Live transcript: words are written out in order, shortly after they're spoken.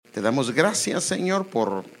Te damos gracias, Señor,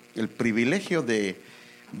 por el privilegio de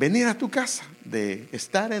venir a tu casa, de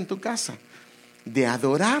estar en tu casa, de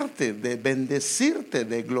adorarte, de bendecirte,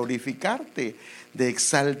 de glorificarte, de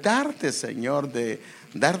exaltarte, Señor, de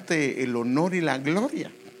darte el honor y la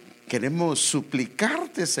gloria. Queremos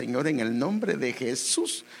suplicarte, Señor, en el nombre de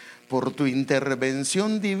Jesús, por tu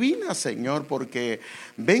intervención divina, Señor, porque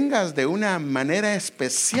vengas de una manera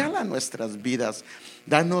especial a nuestras vidas.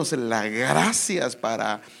 Danos las gracias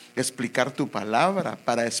para explicar tu palabra,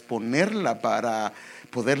 para exponerla, para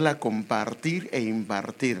poderla compartir e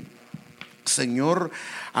impartir. Señor,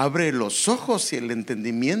 abre los ojos y el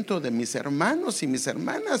entendimiento de mis hermanos y mis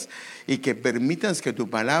hermanas, y que permitas que tu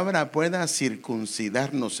palabra pueda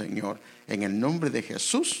circuncidarnos, Señor. En el nombre de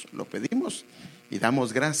Jesús lo pedimos y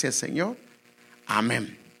damos gracias, Señor.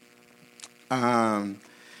 Amén.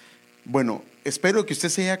 Bueno, espero que usted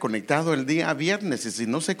se haya conectado el día viernes, y si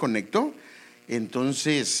no se conectó,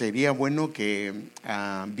 entonces sería bueno que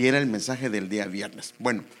viera el mensaje del día viernes.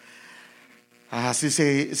 Bueno,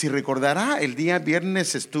 si recordará, el día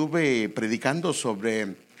viernes estuve predicando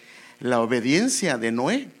sobre la obediencia de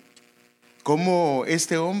Noé, cómo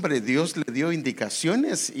este hombre, Dios le dio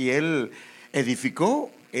indicaciones y él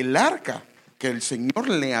edificó el arca que el Señor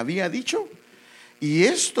le había dicho, y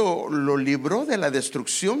esto lo libró de la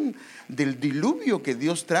destrucción del diluvio que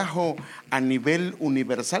Dios trajo a nivel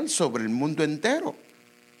universal sobre el mundo entero.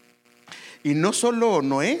 Y no solo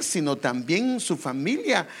Noé, sino también su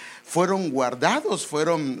familia fueron guardados,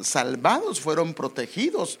 fueron salvados, fueron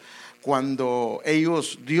protegidos cuando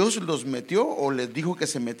Dios los metió o les dijo que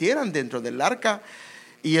se metieran dentro del arca.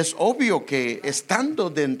 Y es obvio que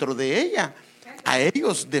estando dentro de ella, a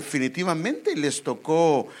ellos definitivamente les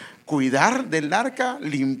tocó cuidar del arca,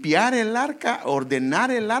 limpiar el arca, ordenar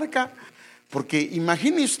el arca. Porque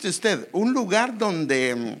imagínese usted un lugar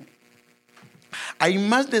donde hay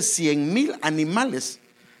más de 100,000 animales.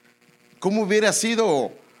 ¿Cómo hubiera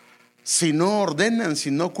sido si no ordenan, si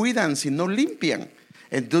no cuidan, si no limpian?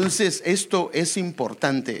 Entonces esto es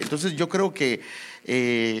importante. Entonces yo creo que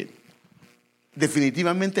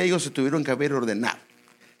definitivamente ellos se tuvieron que haber ordenado.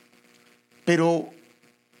 Pero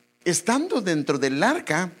estando dentro del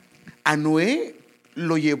arca, a Noé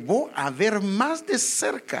lo llevó a ver más de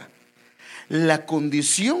cerca la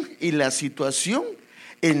condición y la situación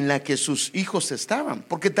en la que sus hijos estaban,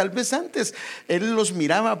 porque tal vez antes él los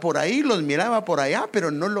miraba por ahí, los miraba por allá,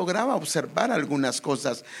 pero no lograba observar algunas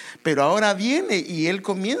cosas. Pero ahora viene y él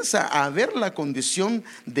comienza a ver la condición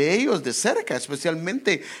de ellos de cerca,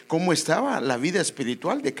 especialmente cómo estaba la vida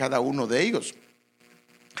espiritual de cada uno de ellos,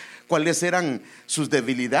 cuáles eran sus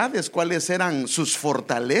debilidades, cuáles eran sus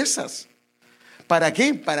fortalezas. ¿Para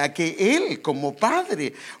qué? Para que él como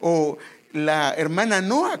padre o la hermana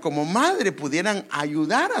Noa como madre pudieran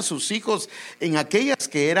ayudar a sus hijos en aquellas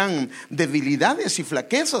que eran debilidades y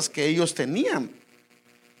flaquezas que ellos tenían.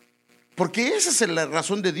 Porque esa es la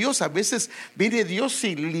razón de Dios. A veces viene Dios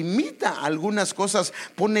y limita algunas cosas,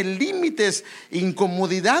 pone límites,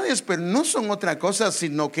 incomodidades, pero no son otra cosa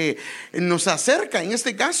sino que nos acerca. En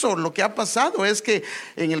este caso lo que ha pasado es que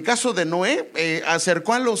en el caso de Noé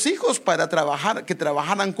acercó a los hijos para trabajar, que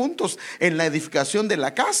trabajaran juntos en la edificación de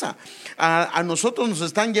la casa. A nosotros nos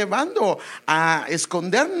están llevando a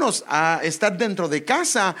escondernos, a estar dentro de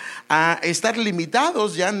casa, a estar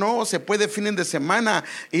limitados. Ya no se puede fines de semana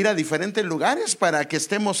ir a diferentes lugares para que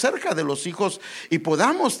estemos cerca de los hijos y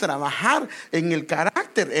podamos trabajar en el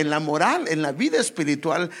carácter, en la moral, en la vida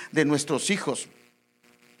espiritual de nuestros hijos.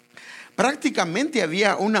 Prácticamente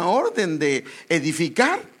había una orden de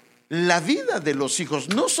edificar la vida de los hijos,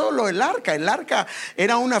 no solo el arca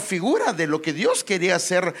era una figura de lo que Dios quería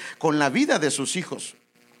hacer con la vida de sus hijos.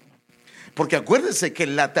 Porque acuérdense que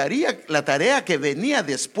la tarea que venía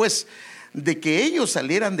después de que ellos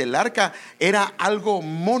salieran del arca era algo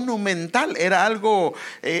monumental, era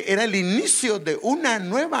el inicio de una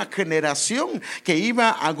nueva generación que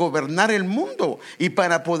iba a gobernar el mundo. Y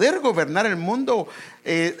para poder gobernar el mundo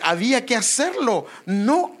había que hacerlo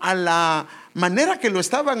no a la manera que lo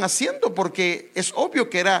estaban haciendo, porque es obvio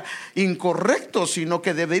que era incorrecto, sino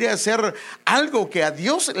que debería ser algo que a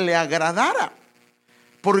Dios le agradara.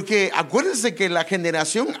 Porque acuérdense que la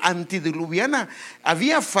generación antidiluviana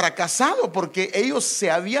había fracasado porque ellos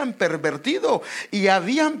se habían pervertido y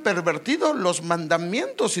habían pervertido los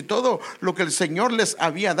mandamientos y todo lo que el Señor les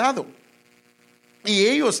había dado. Y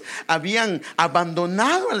ellos habían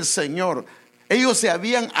abandonado al Señor. Ellos se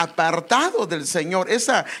habían apartado del Señor,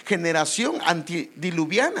 esa generación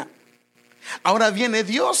antidiluviana. Ahora viene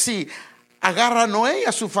Dios y agarra a Noé y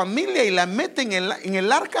a su familia y la mete en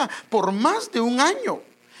el arca por más de un año.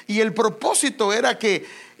 Y el propósito era que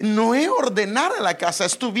Noé ordenara la casa,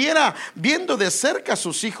 estuviera viendo de cerca a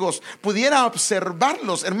sus hijos, pudiera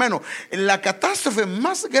observarlos. Hermano, la catástrofe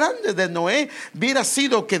más grande de Noé hubiera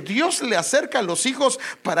sido que Dios le acerca a los hijos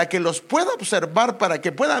para que los pueda observar, para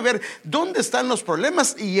que pueda ver dónde están los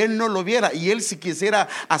problemas, y él no lo viera. Y él, si quisiera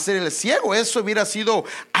hacer el ciego, eso hubiera sido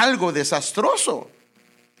algo desastroso.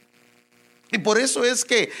 Y por eso es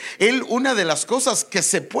que él, una de las cosas que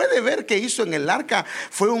se puede ver que hizo en el arca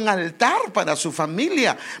fue un altar para su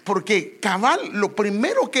familia, porque cabal, lo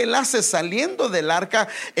primero que él hace saliendo del arca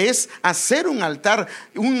es hacer un altar,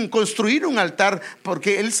 construir un altar,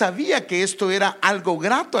 porque él sabía que esto era algo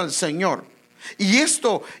grato al Señor. Y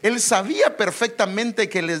esto él sabía perfectamente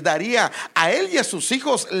que les daría a él y a sus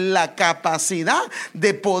hijos la capacidad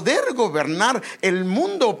de poder gobernar el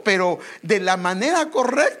mundo, pero de la manera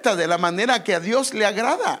correcta, de la manera que a Dios le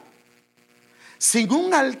agrada. Sin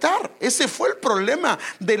un altar, ese fue el problema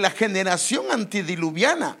de la generación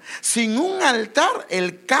antidiluviana. Sin un altar,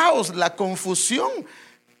 el caos, la confusión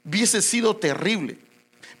hubiese sido terrible.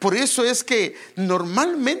 Por eso es que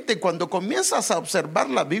normalmente cuando comienzas a observar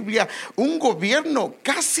la Biblia, un gobierno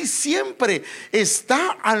casi siempre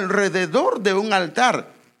está alrededor de un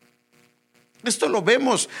altar. Esto lo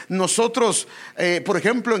vemos nosotros, por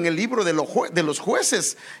ejemplo, en el libro de los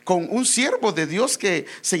jueces, con un siervo de Dios que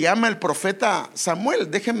se llama el profeta Samuel.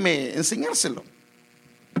 Déjenme enseñárselo.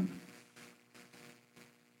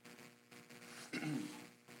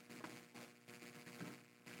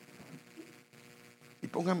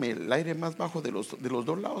 Póngame el aire más bajo de los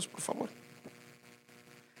dos lados, por favor.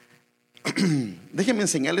 Déjenme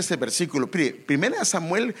enseñarles este versículo. Primera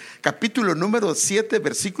Samuel, capítulo número 7,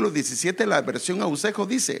 versículo 17, la versión Ausejo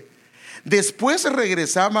dice: después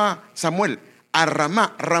regresaba Samuel a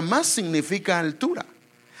Ramá. Ramá significa altura,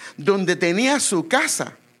 donde tenía su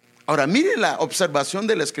casa. Ahora mire la observación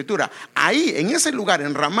de la escritura. Ahí, en ese lugar,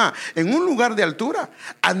 en Ramá, en un lugar de altura,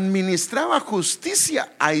 administraba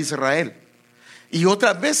justicia a Israel. Y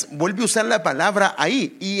otra vez vuelve a usar la palabra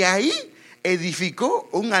ahí. Y ahí edificó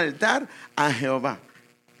un altar a Jehová.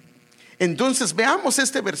 Entonces veamos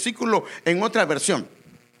este versículo en otra versión,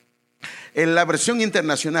 en la versión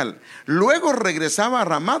internacional. Luego regresaba a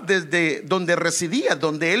Ramá, desde donde residía,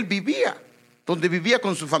 donde él vivía, donde vivía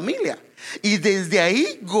con su familia. Y desde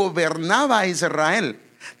ahí gobernaba a Israel.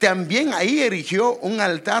 También ahí erigió un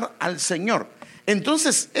altar al Señor.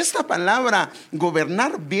 Entonces, esta palabra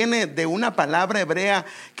gobernar viene de una palabra hebrea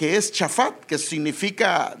que es chafat, que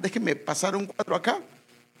significa, déjenme pasar un cuadro acá.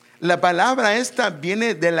 La palabra esta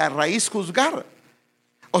viene de la raíz juzgar.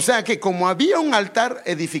 O sea que como había un altar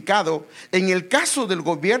edificado, en el caso del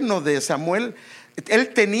gobierno de Samuel, él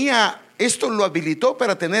tenía, esto lo habilitó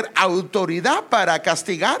para tener autoridad para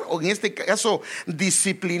castigar, o en este caso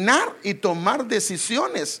disciplinar y tomar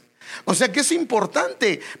decisiones. O sea que es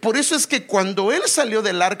importante. Por eso es que cuando él salió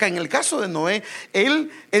del arca, en el caso de Noé, él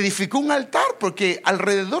edificó un altar, porque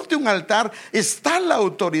alrededor de un altar está la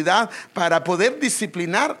autoridad para poder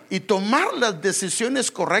disciplinar y tomar las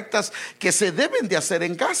decisiones correctas que se deben de hacer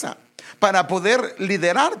en casa, para poder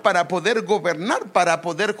liderar, para poder gobernar, para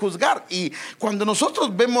poder juzgar. Y cuando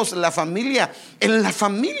nosotros vemos la familia, en la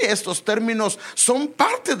familia estos términos son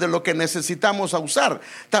parte de lo que necesitamos usar.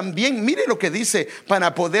 También mire lo que dice: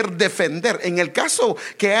 para poder defender. En el caso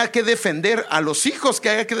que haya que defender a los hijos, que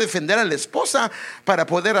haya que defender a la esposa, para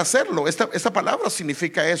poder hacerlo. Esta palabra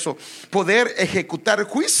significa eso: poder ejecutar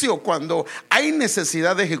juicio cuando hay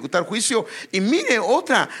necesidad de ejecutar juicio. Y mire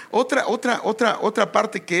otra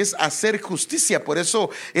parte que es hacer justicia. Por eso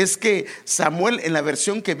es que Samuel, en la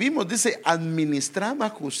versión que vimos, dice administraba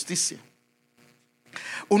justicia.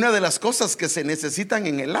 Una de las cosas que se necesitan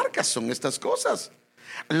en el arca son estas cosas: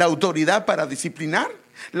 la autoridad para disciplinar,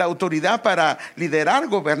 la autoridad para liderar,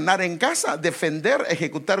 gobernar en casa, defender,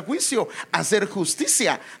 ejecutar juicio, hacer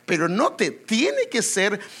justicia. Pero note, tiene que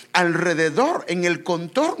ser alrededor, en el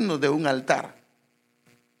contorno de un altar.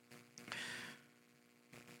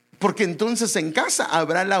 Porque entonces en casa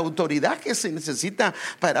habrá la autoridad que se necesita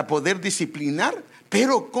para poder disciplinar,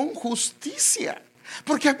 pero con justicia.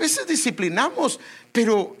 Porque a veces disciplinamos,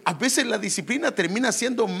 pero a veces la disciplina termina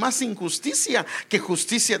siendo más injusticia que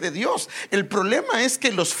justicia de Dios. El problema es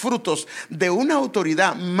que los frutos de una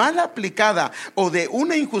autoridad mal aplicada o de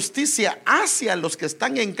una injusticia hacia los que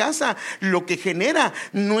están en casa, lo que genera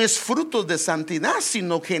no es frutos de santidad,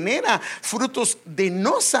 sino genera frutos de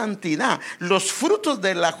no santidad. Los frutos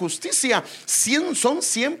de la justicia son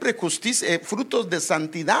siempre frutos de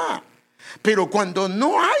santidad. Pero cuando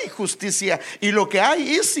no hay justicia y lo que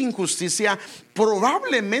hay es injusticia,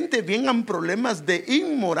 probablemente vengan problemas de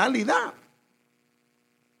inmoralidad.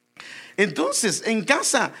 Entonces, en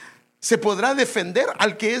casa se podrá defender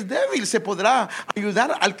al que es débil, se podrá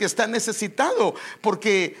ayudar al que está necesitado,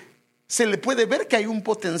 porque se le puede ver que hay un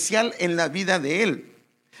potencial en la vida de él.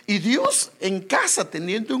 Y Dios en casa,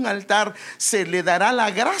 teniendo un altar, se le dará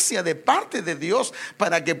la gracia de parte de Dios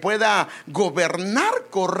para que pueda gobernar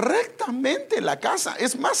correctamente la casa.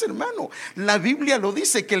 Es más, hermano, la Biblia lo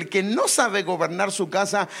dice, que el que no sabe gobernar su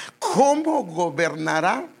casa, ¿cómo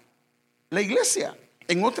gobernará la iglesia?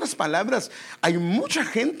 En otras palabras, hay mucha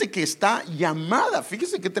gente que está llamada,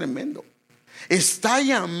 fíjese qué tremendo, está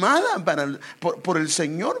llamada por el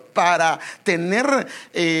Señor para tener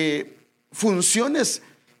funciones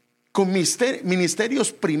con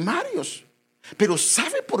ministerios primarios. Pero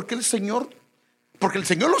 ¿sabe por qué el Señor? Porque el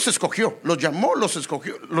Señor los escogió, los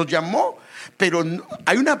llamó, pero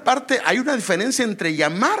hay una diferencia entre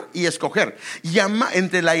llamar y escoger.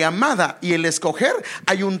 Entre la llamada y el escoger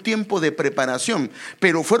hay un tiempo de preparación,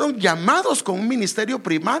 pero fueron llamados con un ministerio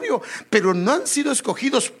primario, pero no han sido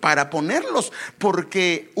escogidos para ponerlos,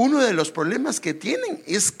 porque uno de los problemas que tienen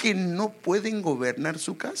es que no pueden gobernar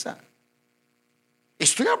su casa.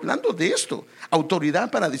 Estoy hablando de esto: autoridad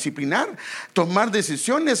para disciplinar, tomar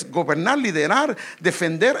decisiones, gobernar, liderar,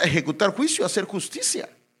 defender, ejecutar juicio, hacer justicia.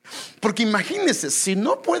 Porque imagínense, si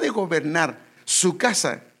no puede gobernar su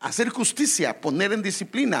casa, hacer justicia, poner en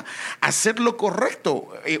disciplina, hacer lo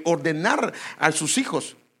correcto, ordenar a sus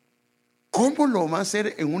hijos, ¿cómo lo va a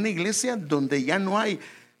hacer en una iglesia donde ya no hay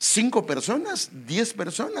 5 personas, 10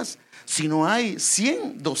 personas, sino hay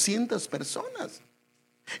 100, 200 personas?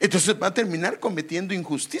 Entonces va a terminar cometiendo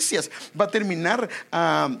injusticias, va a terminar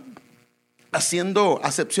haciendo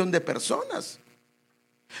acepción de personas.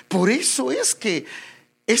 Por eso es que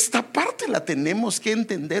esta parte la tenemos que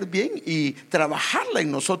entender bien y trabajarla en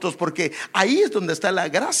nosotros, porque ahí es donde está la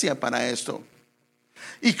gracia para esto.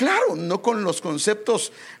 Y claro, no con los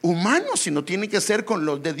conceptos humanos, sino tiene que ser con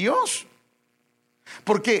los de Dios.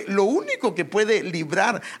 Porque lo único que puede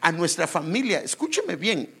librar a nuestra familia, escúcheme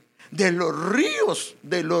bien, de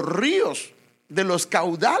los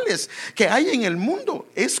caudales que hay en el mundo,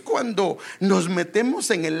 es cuando nos metemos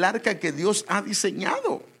en el arca que Dios ha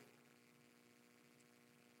diseñado.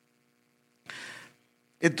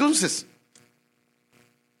 Entonces,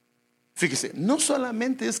 fíjese, no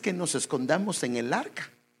solamente es que nos escondamos en el arca,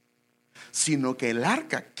 sino que el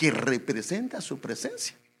arca, que representa su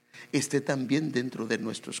presencia, esté también dentro de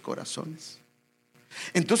nuestros corazones.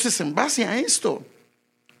 Entonces, en base a esto,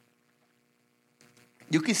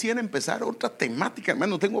 yo quisiera empezar otra temática,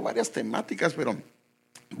 hermano. Tengo varias temáticas, pero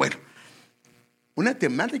bueno, una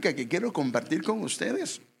temática que quiero compartir con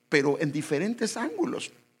ustedes, pero en diferentes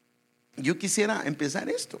ángulos. Yo quisiera empezar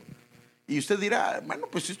esto. Y usted dirá, hermano,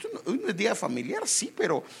 pues esto no es día familiar, sí,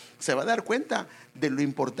 pero se va a dar cuenta de lo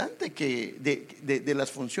importante de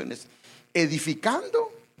las funciones: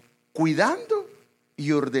 edificando, cuidando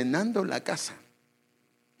y ordenando la casa.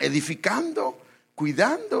 Edificando,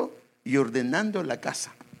 cuidando y ordenando la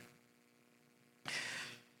casa.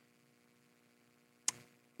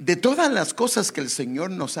 De todas las cosas que el Señor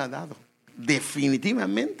nos ha dado,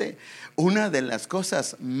 definitivamente una de las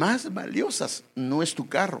cosas más valiosas no es tu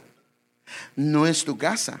carro, no es tu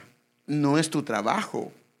casa, no es tu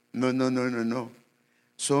trabajo, no.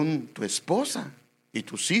 Son tu esposa y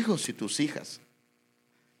tus hijos y tus hijas.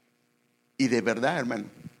 Y de verdad, hermano,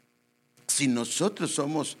 si nosotros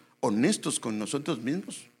somos honestos con nosotros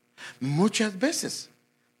mismos, muchas veces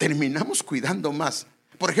terminamos cuidando más,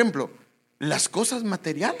 por ejemplo, las cosas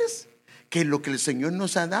materiales, que lo que el Señor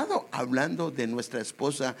nos ha dado, hablando de nuestra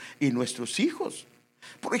esposa y nuestros hijos.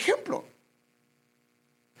 Por ejemplo,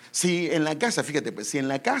 si en la casa, fíjate, pues si en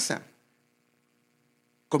la casa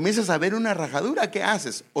comienzas a ver una rajadura, ¿qué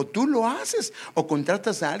haces? O tú lo haces o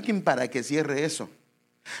contratas a alguien para que cierre eso.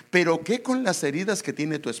 Pero ¿qué con las heridas que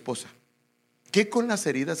tiene tu esposa? ¿Qué con las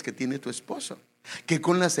heridas que tiene tu esposo? ¿Qué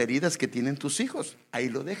con las heridas que tienen tus hijos? Ahí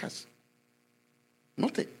lo dejas.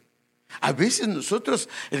 Note, a veces nosotros,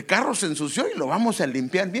 el carro se ensució y lo vamos a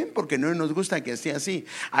limpiar bien porque no nos gusta que esté así.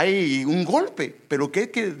 Hay un golpe, pero ¿qué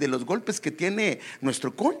de los golpes que tiene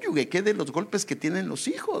nuestro cónyuge? ¿Qué de los golpes que tienen los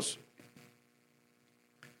hijos?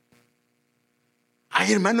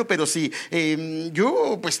 Ay, hermano, pero si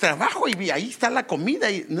yo pues trabajo y ahí está la comida.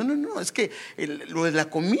 No, es que lo de la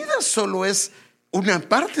comida solo es una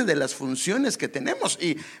parte de las funciones que tenemos.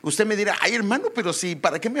 Y usted me dirá, ay, hermano, pero si,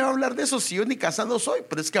 ¿para qué me va a hablar de eso si yo ni casado soy?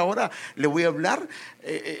 Pero es que ahora le voy a hablar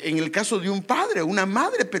en el caso de un padre, una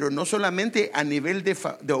madre, pero no solamente a nivel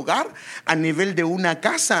de hogar, a nivel de una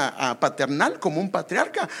casa paternal como un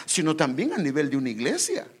patriarca, sino también a nivel de una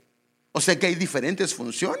iglesia. O sea que hay diferentes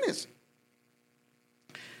funciones.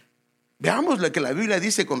 Veamos lo que la Biblia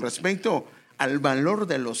dice con respecto al valor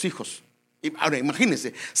de los hijos. Y ahora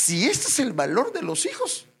imagínense, si este es el valor de los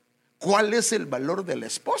hijos, ¿cuál es el valor de la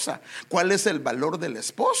esposa? ¿Cuál es el valor del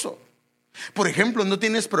esposo? Por ejemplo, no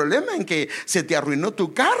tienes problema en que se te arruinó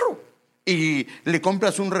tu carro y le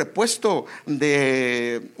compras un repuesto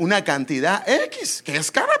de una cantidad X, que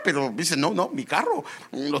es cara, pero dices, no, mi carro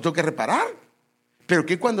lo tengo que reparar. Pero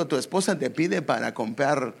que cuando tu esposa te pide para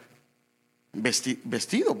comprar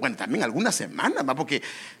vestido, bueno, también algunas semanas, porque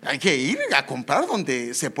hay que ir a comprar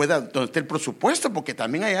donde se pueda, donde esté el presupuesto, porque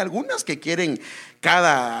también hay algunas que quieren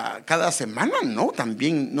cada semana, no,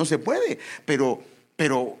 también no se puede, pero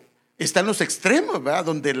están los extremos, ¿verdad?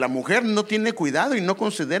 Donde la mujer no tiene cuidado y no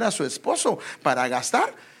considera a su esposo para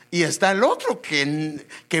gastar, y está el otro que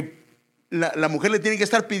la mujer le tiene que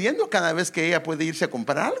estar pidiendo cada vez que ella puede irse a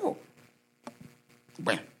comprar algo.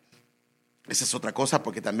 Bueno, esa es otra cosa,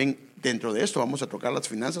 porque también dentro de esto vamos a tocar las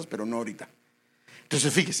finanzas, pero no ahorita.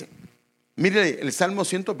 Entonces fíjese, mire el Salmo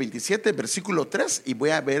 127, versículo 3, y voy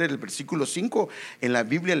a ver el versículo 5 en la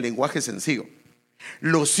Biblia en lenguaje sencillo.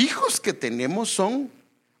 Los hijos que tenemos son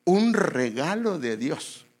un regalo de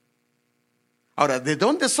Dios. Ahora, ¿de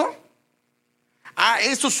dónde son?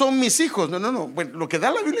 Esos son mis hijos. No. Bueno, lo que da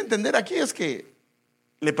la Biblia a entender aquí es que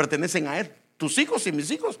le pertenecen a Él. Tus hijos y mis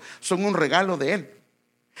hijos son un regalo de Él.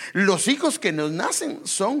 Los hijos que nos nacen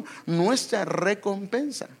son nuestra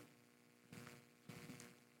recompensa.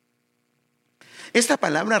 Esta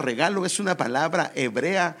palabra regalo es una palabra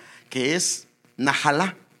hebrea que es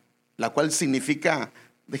nahalá, la cual significa,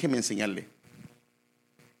 déjeme enseñarle,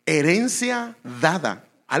 herencia dada,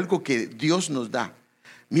 algo que Dios nos da.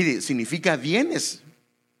 Mire, significa bienes,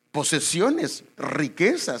 posesiones,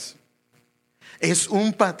 riquezas. Es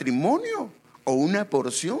un patrimonio o una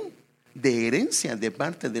porción de herencia de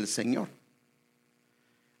parte del Señor.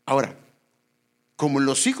 Ahora, como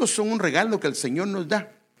los hijos son un regalo que el Señor nos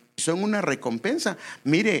da, son una recompensa,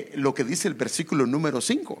 mire lo que dice el versículo número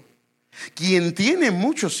 5. Quien tiene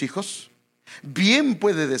muchos hijos, bien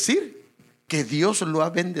puede decir que Dios lo ha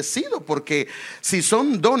bendecido, porque si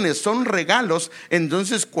son dones, son regalos,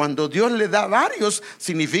 entonces cuando Dios le da varios,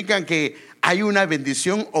 significa que hay una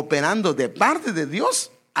bendición operando de parte de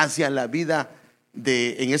Dios hacia la vida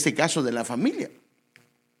en este caso de la familia.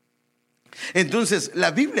 Entonces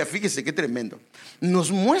la Biblia, fíjese qué tremendo,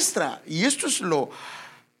 nos muestra, y esto es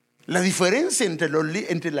la diferencia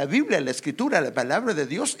entre la Biblia, la Escritura, la palabra de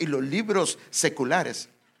Dios y los libros seculares.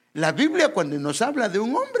 La Biblia, cuando nos habla de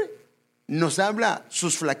un hombre, nos habla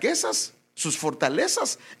sus flaquezas, sus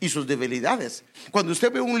fortalezas y sus debilidades. Cuando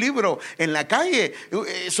usted ve un libro en la calle,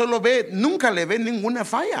 nunca le ve ninguna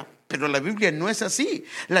falla. Pero la Biblia no es así.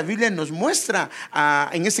 La Biblia nos muestra,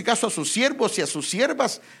 en este caso, a sus siervos y a sus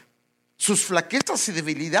siervas, sus flaquezas y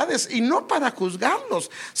debilidades, y no para juzgarlos,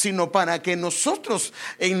 sino para que nosotros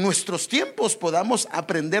en nuestros tiempos podamos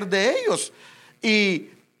aprender de ellos.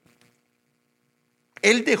 Y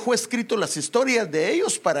Él dejó escrito las historias de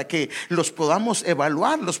ellos para que los podamos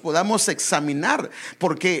evaluar, los podamos examinar,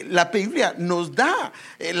 porque la Biblia nos da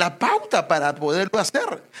la pauta para poderlo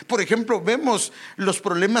hacer. Por ejemplo, vemos los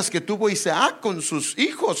problemas que tuvo Isaac con sus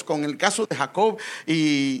hijos, con el caso de Jacob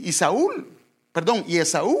y Esaú.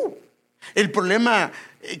 El problema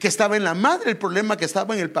que estaba en la madre, el problema que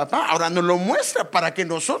estaba en el papá. Ahora nos lo muestra para que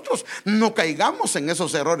nosotros no caigamos en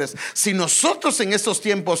esos errores. Si nosotros en estos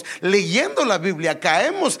tiempos, leyendo la Biblia,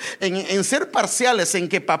 caemos en ser parciales, en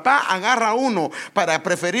que papá agarra a uno para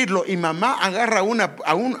preferirlo y mamá agarra a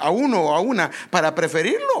uno o a una para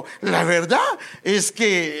preferirlo, la verdad es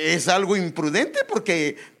que es algo imprudente,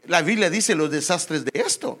 porque la Biblia dice los desastres de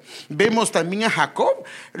esto. Vemos también a Jacob,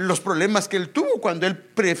 los problemas que él tuvo cuando él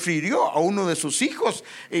prefirió a uno de sus hijos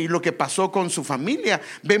y lo que pasó con su familia.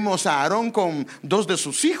 Vemos a Aarón con 2 de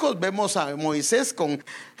sus hijos, vemos a Moisés con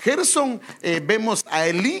Gersón, vemos a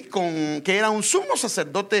Elí que era un sumo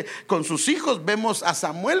sacerdote, con sus hijos. Vemos a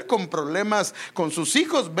Samuel con problemas con sus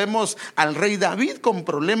hijos, vemos al rey David con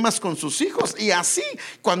problemas con sus hijos. Y así,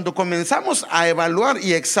 cuando comenzamos a evaluar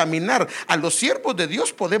y examinar a los siervos de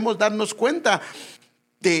Dios, podemos darnos cuenta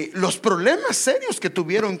de los problemas serios que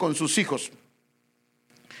tuvieron con sus hijos.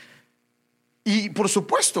 Y por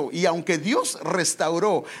supuesto, y aunque Dios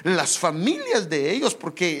restauró las familias de ellos,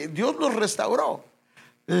 porque Dios los restauró,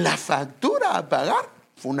 la factura a pagar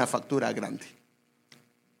fue una factura grande.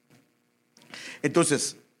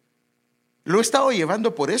 Entonces, lo he estado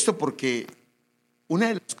llevando por esto, porque una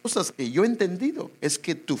de las cosas que yo he entendido es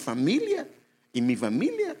que tu familia y mi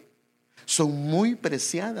familia son muy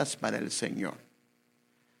preciadas para el Señor.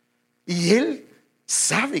 Y Él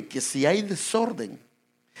sabe que si hay desorden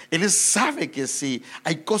Él sabe que si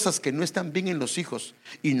hay cosas que no están bien en los hijos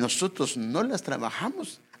y nosotros no las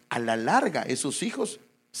trabajamos, a la larga esos hijos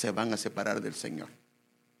se van a separar del Señor.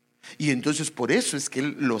 Y entonces por eso es que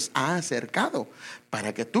Él los ha acercado,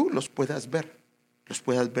 para que tú los puedas ver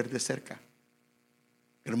de cerca.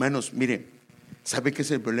 Hermanos, miren, ¿sabe qué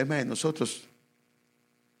es el problema de nosotros?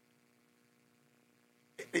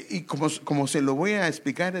 Y como se lo voy a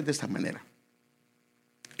explicar es de esta manera.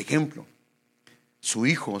 Ejemplo, su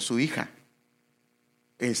hijo o su hija,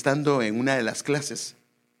 estando en una de las clases,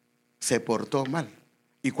 se portó mal.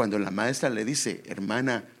 Y cuando la maestra le dice,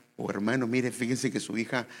 hermana o hermano, mire, fíjense que su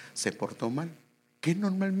hija se portó mal, ¿qué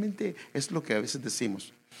normalmente es lo que a veces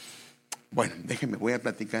decimos? Bueno, déjeme, voy a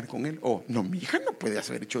platicar con él. No, mi hija no puede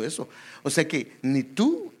haber hecho eso. O sea que ni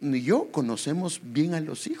tú ni yo conocemos bien a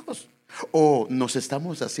los hijos. O nos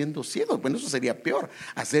estamos haciendo ciegos. Bueno, eso sería peor,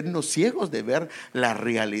 hacernos ciegos de ver la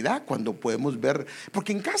realidad, cuando podemos ver,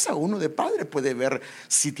 porque en casa uno de padre puede ver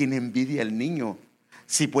si tiene envidia el niño,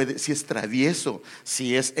 si es travieso,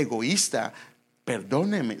 si es egoísta,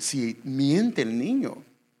 perdóneme, si miente el niño,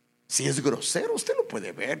 si es grosero. Usted lo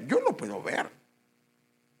puede ver, yo lo puedo ver.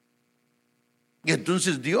 Y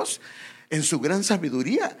entonces Dios, en su gran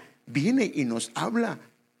sabiduría, viene y nos habla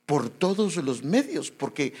por todos los medios,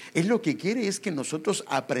 porque Él lo que quiere es que nosotros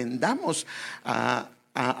aprendamos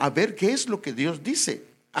a ver qué es lo que Dios dice.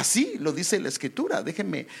 Así lo dice la Escritura.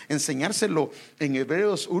 Déjenme enseñárselo en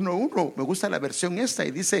Hebreos 1:1. Me gusta la versión esta,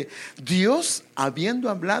 y dice: Dios, habiendo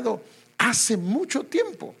hablado hace mucho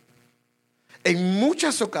tiempo, en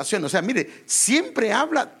muchas ocasiones, o sea, mire, siempre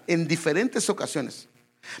habla en diferentes ocasiones,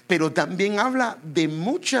 pero también habla de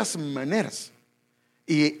muchas maneras.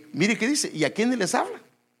 Y mire qué dice: ¿y a quiénes les habla?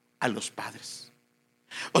 A los padres.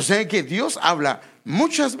 O sea que Dios habla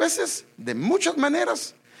muchas veces, de muchas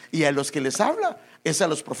maneras, y a los que les habla es a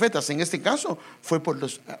los profetas. En este caso fue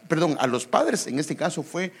a los padres, en este caso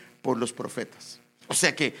fue por los profetas. O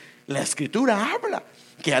sea que la Escritura habla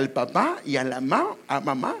que al papá y a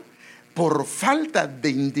mamá, por falta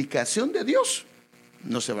de indicación de Dios,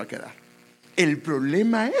 no se va a quedar. El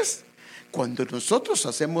problema es cuando nosotros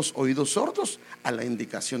hacemos oídos sordos a la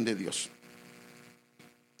indicación de Dios.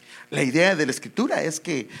 La idea de la Escritura es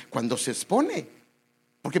que cuando se expone,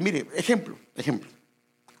 porque mire, ejemplo,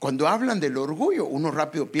 cuando hablan del orgullo, uno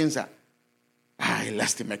rápido piensa: ay,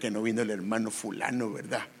 lástima que no vino el hermano fulano,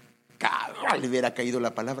 ¿verdad? Cabal, le hubiera caído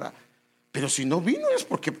la palabra. Pero si no vino es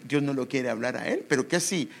porque Dios no lo quiere hablar a él. Pero ¿qué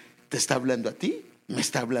si te está hablando a ti? ¿Me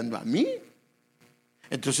está hablando a mí?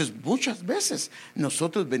 Entonces muchas veces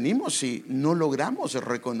nosotros venimos y no logramos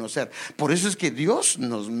reconocer. Por eso es que Dios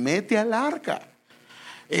nos mete al arca.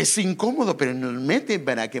 Es incómodo, pero nos mete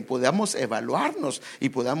para que podamos evaluarnos y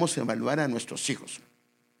podamos evaluar a nuestros hijos.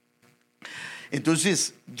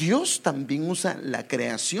 Entonces Dios también usa la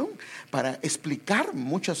creación para explicar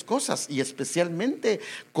muchas cosas, y especialmente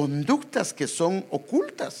conductas que son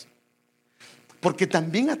ocultas. Porque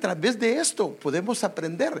también a través de esto podemos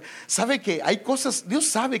aprender. Sabe que hay cosas, Dios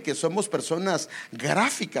sabe que somos personas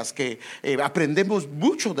gráficas, que aprendemos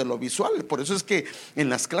mucho de lo visual. Por eso es que en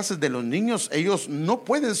las clases de los niños, ellos no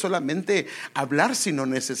pueden solamente hablar, sino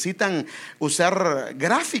necesitan usar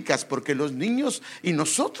gráficas, porque los niños y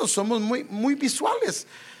nosotros somos muy, muy visuales.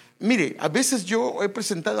 Mire, a veces yo he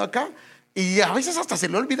presentado acá y a veces hasta se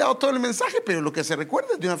le ha olvidado todo el mensaje, pero lo que se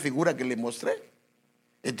recuerda es de una figura que le mostré.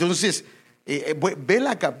 Entonces ve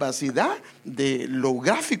la capacidad de lo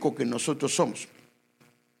gráfico que nosotros somos.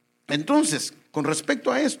 Entonces, con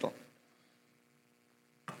respecto a esto,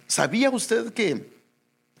 ¿sabía usted que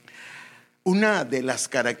una de las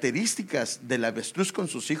características del avestruz con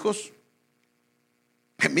sus hijos?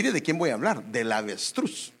 Mire de quién voy a hablar, del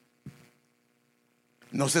avestruz.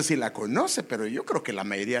 No sé si la conoce, pero yo creo que la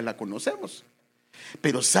mayoría la conocemos.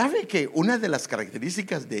 Pero ¿sabe que una de las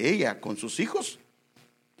características de ella con sus hijos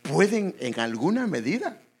pueden en alguna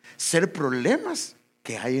medida ser problemas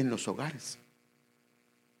que hay en los hogares?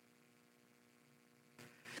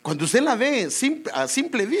 Cuando usted la ve a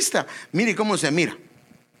simple vista, mire cómo se mira.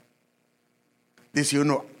 Dice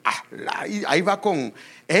uno: ahí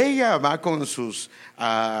ella va con sus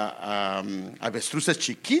avestruces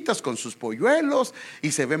chiquitas, con sus polluelos,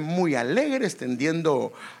 y se ve muy alegre,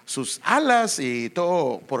 extendiendo sus alas y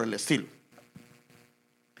todo por el estilo.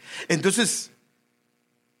 Entonces,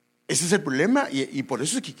 ese es el problema, y por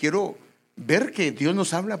eso es que quiero ver que Dios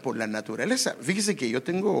nos habla por la naturaleza. Fíjese que yo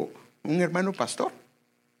tengo un hermano pastor.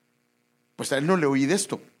 Pues a él no le oí de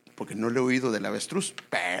esto, porque no le he oído del avestruz,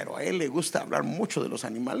 pero a él le gusta hablar mucho de los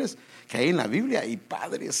animales que hay en la Biblia, y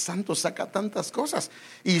Padre Santo saca tantas cosas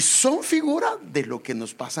y son figura de lo que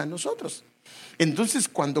nos pasa a nosotros. Entonces,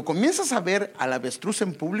 cuando comienzas a ver al avestruz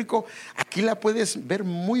en público, aquí la puedes ver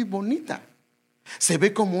muy bonita. Se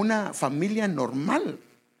ve como una familia normal,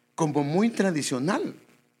 como muy tradicional.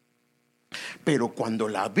 Pero cuando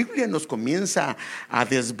la Biblia nos comienza a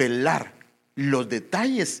desvelar los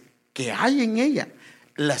detalles que hay en ella,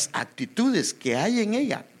 las actitudes que hay en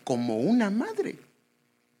ella, como una madre,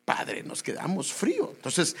 Padre, nos quedamos fríos.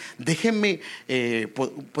 Entonces, déjenme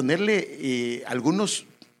ponerle algunos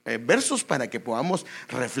versos para que podamos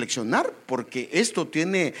reflexionar, porque esto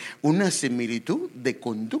tiene una similitud de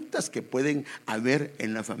conductas que pueden haber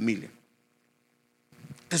en la familia.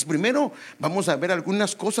 Entonces, primero vamos a ver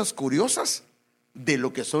algunas cosas curiosas de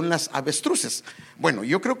lo que son las avestruces. Bueno,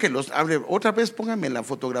 yo creo que otra vez pónganme la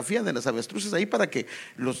fotografía de las avestruces ahí para que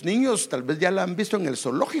los niños tal vez ya la han visto en el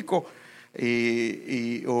zoológico,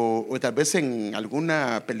 o tal vez en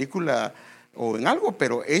alguna película o en algo,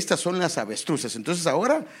 pero estas son las avestruces. Entonces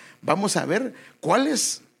ahora vamos a ver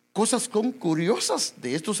cuáles cosas son curiosas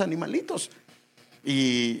de estos animalitos,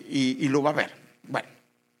 y lo va a ver. Bueno,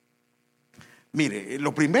 mire,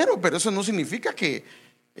 lo primero, pero eso no significa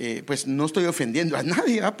que pues no estoy ofendiendo a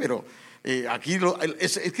nadie, pero aquí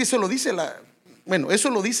es que eso lo dice eso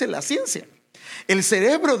lo dice la ciencia. El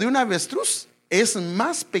cerebro de un avestruz es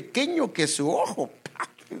más pequeño que su ojo.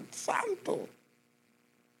 Padre Santo,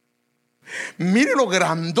 mire lo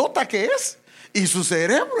grandota que es, y su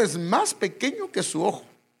cerebro es más pequeño que su ojo.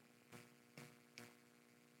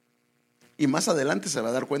 Y más adelante se va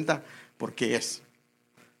a dar cuenta por qué es.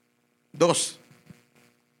 2.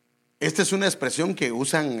 Esta es una expresión que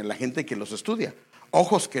usan la gente que los estudia: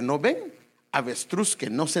 ojos que no ven, avestruz que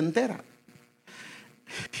no se entera.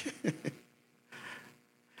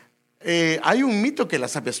 Hay un mito que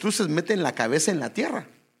las avestruces meten la cabeza en la tierra,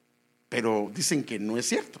 pero dicen que no es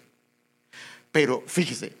cierto. Pero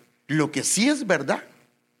fíjese, lo que sí es verdad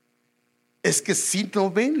es que si no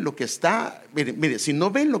ven lo que está, mire, si no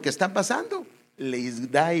ven lo que está pasando,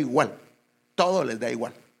 les da igual, todo les da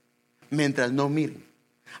igual, mientras no miren.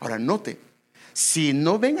 Ahora note, si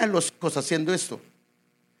no ven a los hijos haciendo esto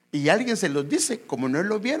y alguien se los dice, como no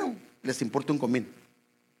lo vieron, les importa un comino.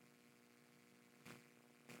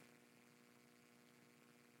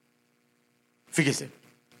 Fíjese,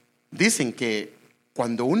 dicen que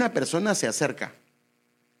cuando una persona se acerca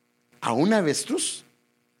a un avestruz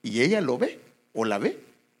y ella lo ve o la ve,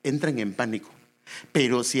 entran en pánico.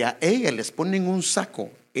 Pero si a ella les ponen un saco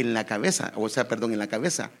en la cabeza, en la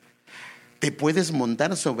cabeza, te puedes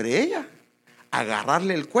montar sobre ella,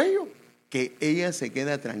 agarrarle el cuello, que ella se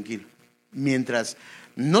queda tranquila. Mientras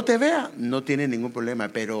no te vea, no tiene ningún problema,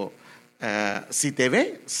 pero si te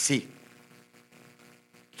ve, sí.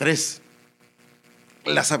 3.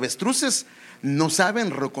 Las avestruces no saben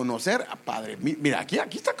reconocer a Padre. Mira, aquí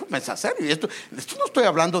está comienza a ser. Y esto no estoy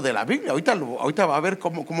hablando de la Biblia. Ahorita va a ver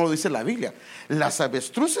cómo lo dice la Biblia. Las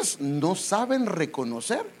avestruces no saben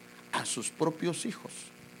reconocer a sus propios hijos.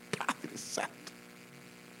 Padre Santo.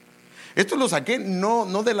 Esto lo saqué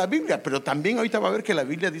no de la Biblia, pero también ahorita va a ver que la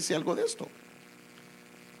Biblia dice algo de esto.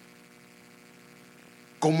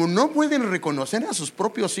 Como no pueden reconocer a sus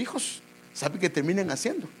propios hijos, ¿sabe qué terminan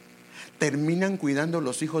haciendo? Terminan cuidando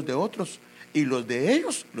los hijos de otros, y los de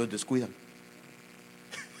ellos los descuidan.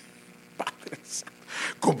 Padre Santo.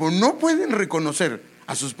 Como no pueden reconocer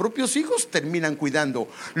a sus propios hijos, terminan cuidando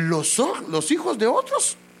los hijos de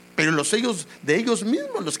otros, pero los hijos de ellos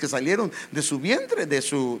mismos, los que salieron de su vientre, de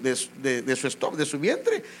su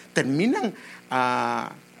vientre, terminan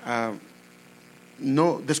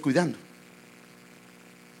no descuidando.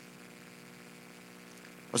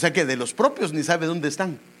 O sea que de los propios ni sabe dónde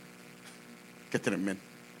están. Qué tremendo.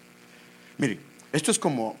 Mire, esto es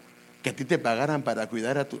como que a ti te pagaran para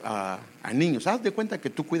cuidar a niños. Haz de cuenta que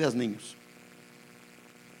tú cuidas niños,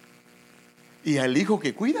 y al hijo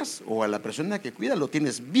que cuidas o a la persona que cuidas lo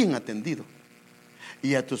tienes bien atendido,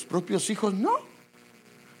 y a tus propios hijos no.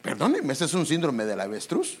 Perdónenme, ese es un síndrome del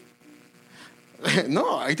avestruz.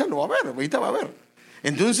 No, ahorita lo va a ver.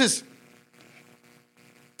 Entonces,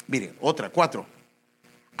 mire, 4.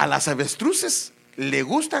 A las avestruces le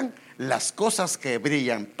gustan las cosas que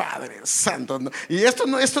brillan. Padre Santo. Y esto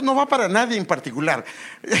no va para nadie en particular.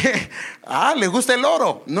 ¿Le gusta el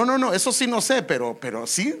oro? No, eso sí no sé, pero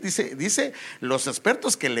sí dice los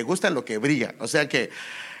expertos que le gusta lo que brilla. O sea que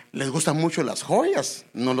les gustan mucho las joyas.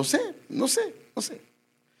 No lo sé.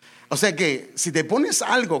 O sea que si te pones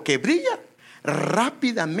algo que brilla,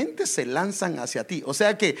 rápidamente se lanzan hacia ti. O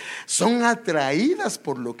sea que son atraídas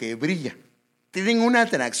por lo que brilla. tienen una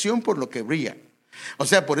atracción por lo que brilla. O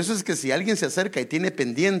sea, por eso es que si alguien se acerca y tiene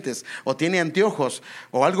pendientes o tiene anteojos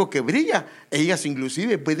o algo que brilla, ellas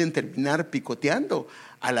inclusive pueden terminar picoteando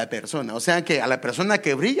a la persona. O sea que a la persona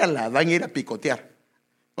que brilla la van a ir a picotear.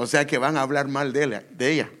 O sea que van a hablar mal de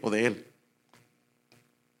ella o de él.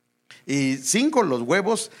 Y 5, los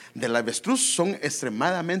huevos del avestruz son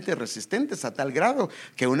extremadamente resistentes a tal grado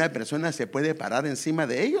que una persona se puede parar encima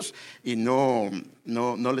de ellos y no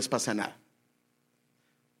les pasa nada.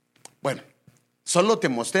 Bueno, solo te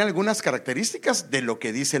mostré algunas características de lo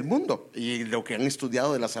que dice el mundo y lo que han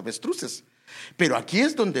estudiado de las avestruces. Pero aquí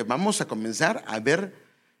es donde vamos a comenzar a ver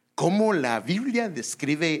cómo la Biblia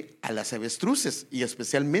describe a las avestruces, y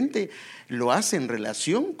especialmente lo hace en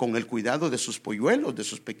relación con el cuidado de sus polluelos, de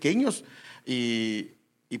sus pequeños. Y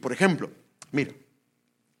por ejemplo,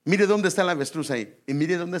 mire dónde está la avestruz ahí y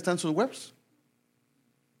mire dónde están sus huevos.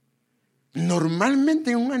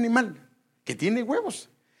 Normalmente un animal que tiene huevos,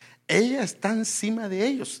 ella está encima de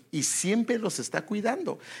ellos y siempre los está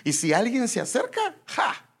cuidando. Y si alguien se acerca,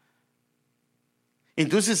 ¡ja!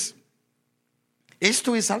 Entonces,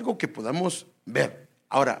 esto es algo que podamos ver.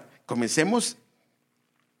 Ahora, comencemos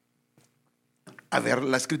a ver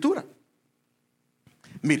la escritura.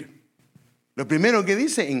 Mire, lo primero que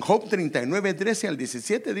dice en Job 39, 13 al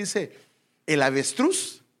 17, dice: el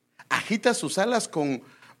avestruz agita sus alas con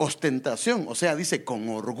ostentación, o sea, dice con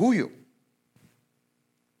orgullo.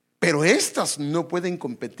 Pero estas no pueden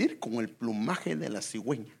competir con el plumaje de la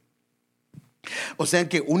cigüeña. O sea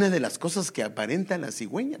que una de las cosas que aparenta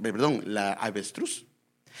la avestruz,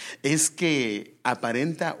 es que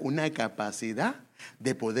aparenta una capacidad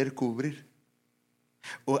de poder cubrir.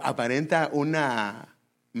 O aparenta una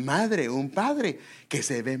madre, un padre que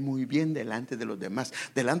se ve muy bien delante de los demás.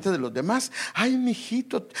 Delante de los demás, ay,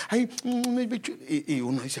 mijito, ay, y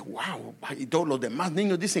uno dice, wow. Y todos los demás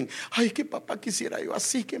niños dicen, ay, que papá quisiera yo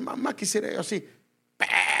así, que mamá quisiera yo así.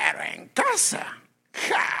 Pero en casa,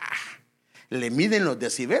 le miden los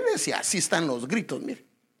decibeles y así están los gritos, mire.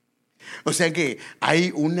 O sea que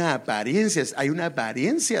hay una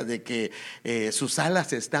apariencia de que sus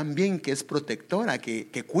alas están bien, que es protectora,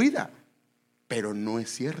 que cuida, pero no es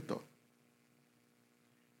cierto.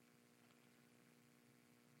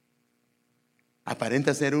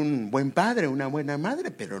 Aparenta ser un buen padre, una buena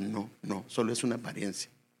madre, pero no, solo es una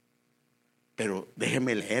apariencia. Pero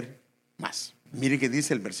déjeme leer más. Mire que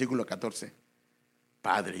dice el versículo 14.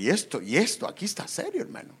 Padre, y esto, aquí está serio,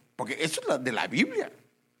 hermano, porque eso es de la Biblia.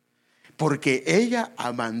 Porque ella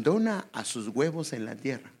abandona a sus huevos en la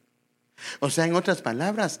tierra. O sea, en otras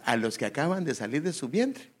palabras, a los que acaban de salir de su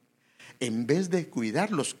vientre, en vez de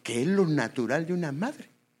cuidarlos, que es lo natural de una madre,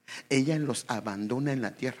 ella los abandona en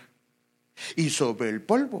la tierra. Y sobre el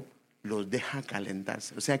polvo los deja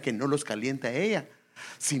calentarse. O sea que no los calienta ella,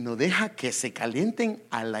 sino deja que se calienten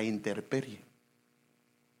a la intemperie.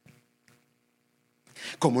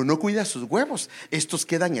 Como no cuida sus huevos, estos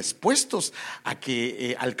quedan expuestos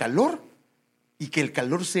al calor, y que el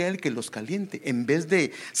calor sea el que los caliente, en vez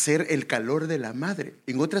de ser el calor de la madre.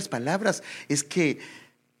 En otras palabras, es que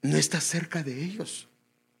no está cerca de ellos.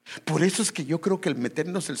 Por eso es que yo creo que el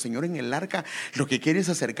meternos el Señor en el arca, lo que quiere es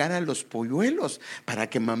acercar a los polluelos, para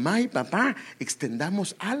que mamá y papá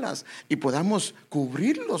extendamos alas y podamos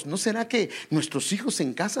cubrirlos. ¿No será que nuestros hijos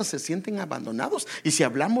en casa se sienten abandonados? Y si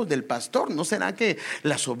hablamos del pastor, ¿no será que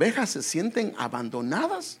las ovejas se sienten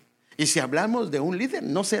abandonadas? Y si hablamos de un líder,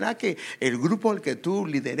 ¿no será que el grupo al que tú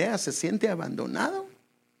lidereas se siente abandonado?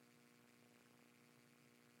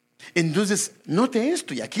 Entonces, note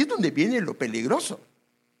esto, y aquí es donde viene lo peligroso.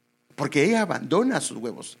 Porque ella abandona sus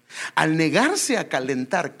huevos. Al negarse a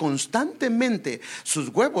calentar constantemente sus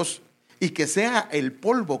huevos, y que sea el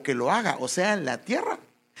polvo que lo haga, o sea, la tierra,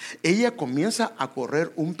 ella comienza a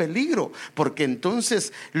correr un peligro, porque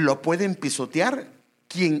entonces lo pueden pisotear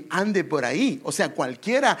quien ande por ahí. O sea,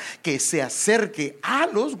 cualquiera que se acerque a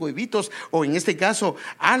los huevitos, o en este caso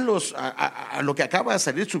a lo que acaba de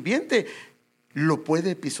salir su vientre, lo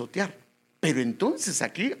puede pisotear. Pero entonces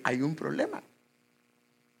aquí hay un problema.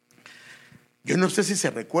 Yo no sé si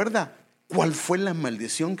se recuerda cuál fue la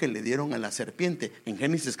maldición que le dieron a la serpiente en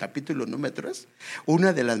Génesis capítulo número 3.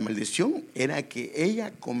 Una de las maldiciones era que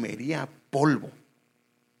ella comería polvo.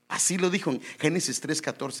 Así lo dijo en Génesis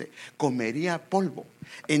 3:14, comería polvo.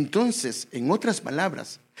 Entonces, en otras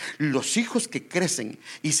palabras, los hijos que crecen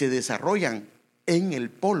y se desarrollan en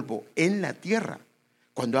el polvo, en la tierra,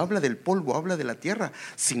 cuando habla del polvo, habla de la tierra,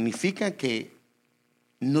 significa que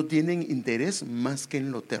no tienen interés más que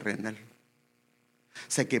en lo terrenal.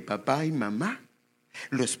 O sea que papá y mamá,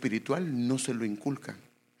 lo espiritual no se lo inculcan.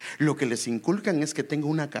 Lo que les inculcan es que tenga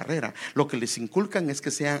una carrera. Lo que les inculcan es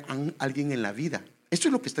que sean alguien en la vida. Esto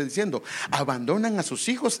es lo que está diciendo. Abandonan a sus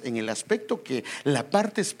hijos en el aspecto que la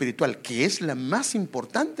parte espiritual, que es la más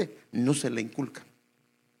importante, no se le inculca.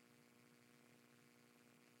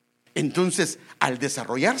 Entonces, al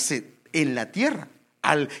desarrollarse en la tierra,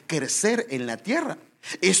 al crecer en la tierra,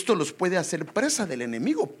 esto los puede hacer presa del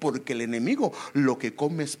enemigo, porque el enemigo lo que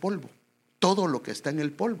come es polvo, todo lo que está en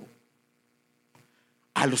el polvo,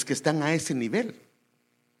 a los que están a ese nivel.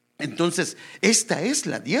 Entonces, esta es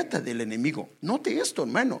la dieta del enemigo. Note esto,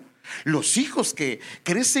 hermano. Los hijos que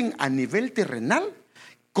crecen a nivel terrenal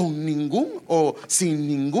con ningún o sin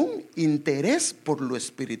ningún interés por lo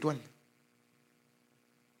espiritual.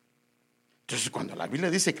 Entonces, cuando la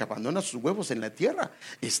Biblia dice que abandona sus huevos en la tierra,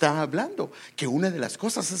 está hablando que una de las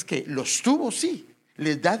cosas es que los tuvo, sí,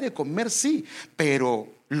 les da de comer, sí,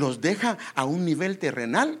 pero los deja a un nivel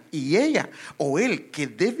terrenal, y ella o él, que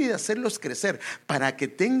debe de hacerlos crecer para que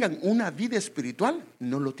tengan una vida espiritual,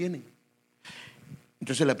 no lo tienen.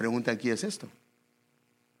 Entonces la pregunta aquí es esto: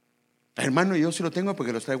 hermano, yo sí lo tengo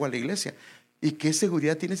porque los traigo a la iglesia. ¿Y qué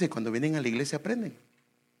seguridad tienes de que cuando vienen a la iglesia aprenden?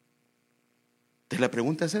 Entonces la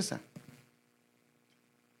pregunta es esa: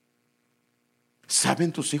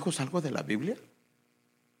 ¿saben tus hijos algo de la Biblia?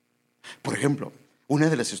 Por ejemplo, una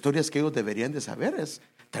de las historias que ellos deberían de saber es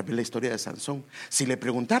tal vez la historia de Sansón. Si le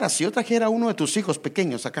preguntara, si yo trajera a uno de tus hijos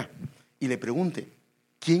pequeños acá y le pregunte,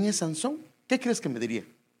 ¿quién es Sansón?, ¿qué crees que me diría?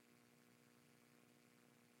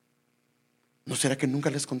 ¿No será que nunca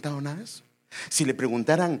les he contado nada de eso? Si le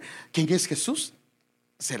preguntaran, ¿quién es Jesús?,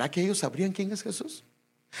 ¿será que ellos sabrían quién es Jesús?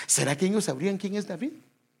 ¿Será que ellos sabrían quién es David?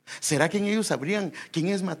 ¿Será que ellos sabrían quién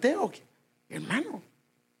es Mateo? Hermano,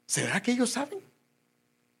 ¿será que ellos saben?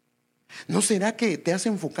 ¿No será que te has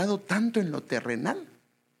enfocado tanto en lo terrenal,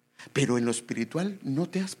 pero en lo espiritual no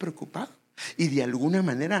te has preocupado? Y de alguna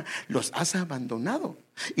manera los has abandonado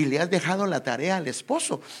y le has dejado la tarea al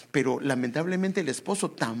esposo, pero lamentablemente el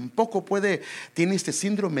esposo tampoco tiene este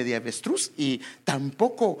síndrome de avestruz y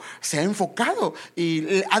tampoco se ha enfocado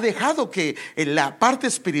y ha dejado que en la parte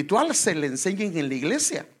espiritual se le enseñen en la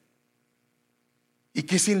iglesia. ¿Y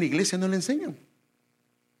qué si en la iglesia no le enseñan?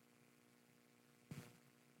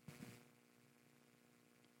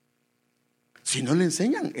 Si no le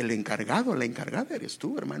enseñan, el encargado, la encargada eres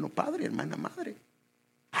tú, hermano padre, hermana madre.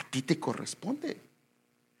 A ti te corresponde.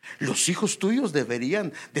 Los hijos tuyos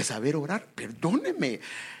deberían de saber orar. Perdóneme.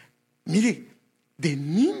 Mire, de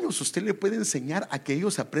niños usted le puede enseñar a que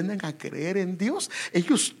ellos aprendan a creer en Dios.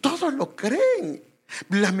 Ellos todo lo creen.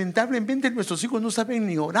 Lamentablemente nuestros hijos no saben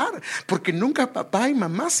ni orar, porque nunca papá y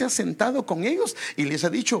mamá se ha sentado con ellos y les ha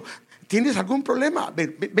dicho, ¿tienes algún problema?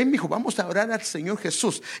 Ven, mijo, vamos a orar al Señor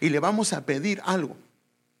Jesús y le vamos a pedir algo.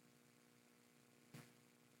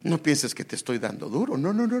 No pienses que te estoy dando duro.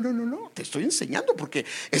 No. Te estoy enseñando, porque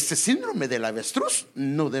este síndrome del avestruz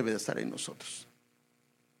no debe de estar en nosotros.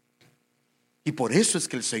 Y por eso es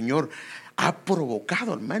que el Señor ha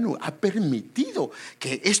provocado, hermano, ha permitido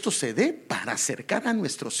que esto se dé para acercar a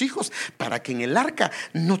nuestros hijos, para que en el arca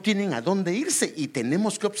no tienen a dónde irse y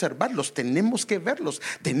tenemos que observarlos, tenemos que verlos,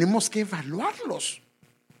 tenemos que evaluarlos.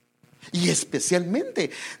 Y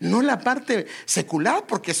especialmente, no la parte secular,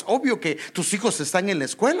 porque es obvio que tus hijos están en la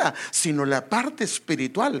escuela, sino la parte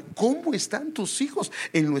espiritual. ¿Cómo están tus hijos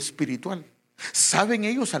en lo espiritual? ¿Saben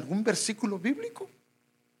ellos algún versículo bíblico?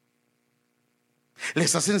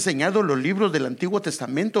 ¿Les has enseñado los libros del Antiguo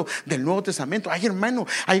Testamento, del Nuevo Testamento? Ay, hermano,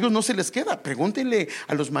 a ellos no se les queda. Pregúntenle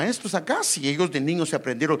a los maestros acá si ellos de niños se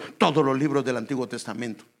aprendieron todos los libros del Antiguo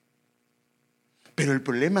Testamento. Pero el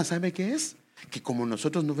problema, ¿sabe qué es? Que como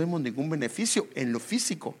nosotros no vemos ningún beneficio en lo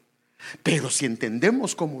físico, pero si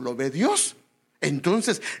entendemos cómo lo ve Dios,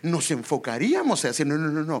 entonces nos enfocaríamos a decir,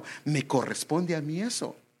 no, me corresponde a mí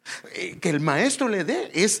eso. Que el maestro le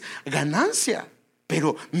dé es ganancia,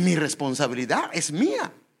 pero mi responsabilidad es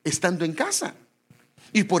mía, estando en casa.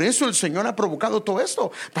 Y por eso el Señor ha provocado todo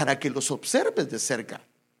esto, para que los observes de cerca.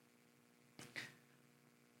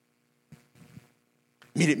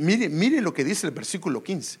 Mire lo que dice el versículo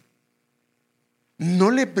 15.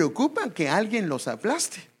 No le preocupa que alguien los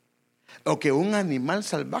aplaste o que un animal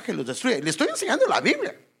salvaje los destruya. Le estoy enseñando la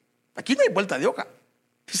Biblia. Aquí no hay vuelta de hoja.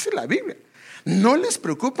 Dice la Biblia. No les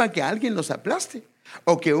preocupa que alguien los aplaste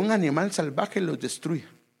o que un animal salvaje los destruya.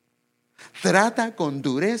 Trata con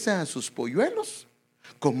dureza a sus polluelos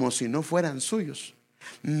como si no fueran suyos.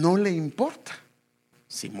 No le importa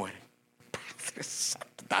si mueren.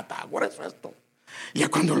 Está grueso esto. Y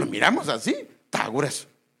cuando lo miramos así, está grueso.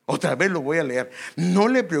 Otra vez lo voy a leer. No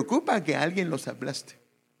le preocupa que alguien los aplaste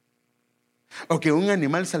o que un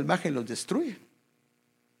animal salvaje los destruya.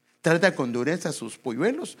 Trata con dureza a sus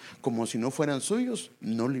polluelos como si no fueran suyos.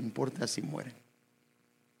 No le importa si mueren.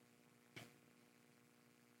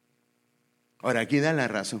 Ahora aquí da la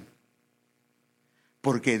razón.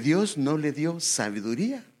 Porque Dios no le dio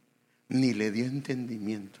sabiduría ni le dio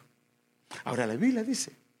entendimiento. Ahora la Biblia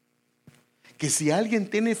dice que si alguien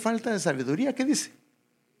tiene falta de sabiduría, ¿qué dice?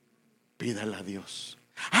 Pídala a Dios.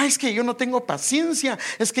 Es que yo no tengo paciencia,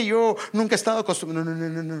 es que yo nunca he estado acostumbrado.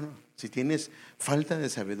 No. Si tienes falta de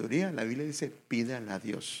sabiduría, la Biblia dice, pídala a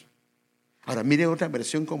Dios. Ahora mire otra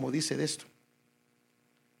versión como dice de esto.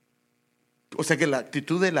 O sea que la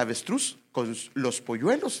actitud del avestruz con los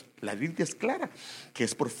polluelos, la Biblia es clara, que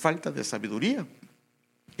es por falta de sabiduría.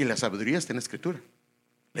 Y la sabiduría está en la Escritura.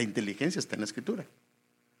 La inteligencia está en la Escritura.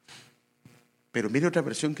 Pero mire otra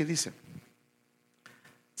versión que dice,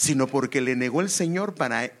 sino porque le negó el Señor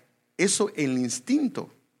para eso el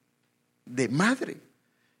instinto de madre.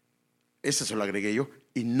 Eso se lo agregué yo.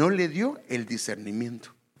 Y no le dio el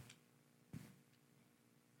discernimiento.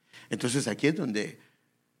 Entonces aquí es donde,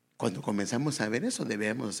 cuando comenzamos a ver eso,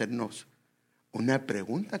 debemos hacernos una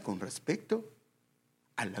pregunta con respecto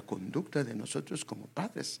a la conducta de nosotros como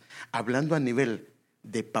padres, hablando a nivel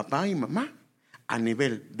de papá y mamá, a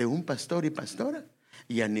nivel de un pastor y pastora,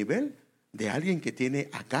 y a nivel de alguien que tiene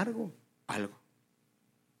a cargo algo.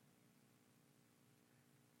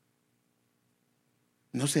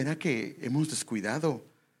 ¿No será que hemos descuidado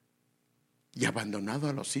y abandonado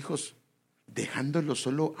a los hijos, dejándolos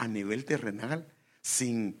solo a nivel terrenal,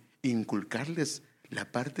 sin inculcarles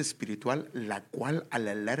la parte espiritual, la cual a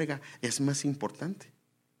la larga es más importante?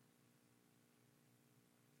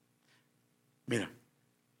 Mira,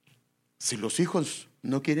 si los hijos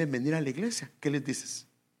no quieren venir a la iglesia, ¿qué les dices?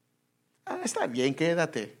 Está bien,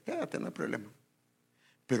 quédate, no hay problema.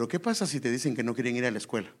 Pero ¿qué pasa si te dicen que no quieren ir a la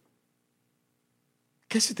escuela?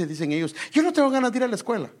 ¿Qué si te dicen ellos, yo no tengo ganas de ir a la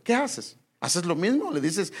escuela? ¿Qué haces? ¿Haces lo mismo? Le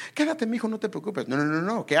dices, quédate, mijo, no te preocupes.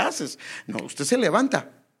 No, ¿qué haces? No, usted se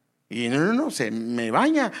levanta y se me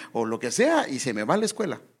baña o lo que sea y se me va a la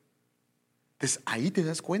escuela. Entonces ahí te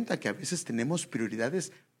das cuenta que a veces tenemos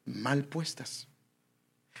prioridades mal puestas.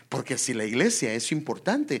 Porque si la iglesia es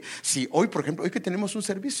importante, si hoy, por ejemplo, hoy que tenemos un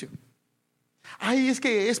servicio, es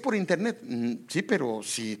que es por internet. Sí, pero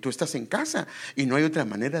si tú estás en casa y no hay otra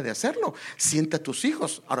manera de hacerlo, sienta a tus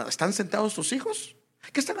hijos. Ahora, ¿están sentados tus hijos?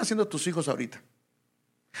 ¿Qué están haciendo tus hijos ahorita?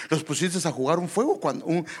 ¿Los pusiste a jugar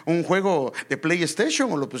un juego de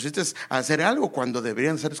PlayStation, o los pusiste a hacer algo cuando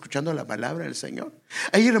deberían estar escuchando la palabra del Señor?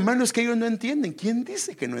 Hay hermanos que ellos no entienden. ¿Quién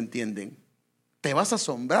dice que no entienden? Te vas a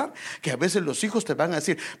asombrar que a veces los hijos te van a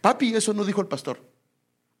decir, papi, eso no dijo el pastor,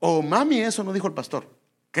 o mami, eso no dijo el pastor.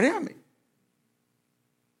 Créame.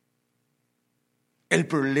 El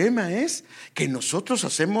problema es que nosotros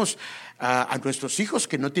hacemos a nuestros hijos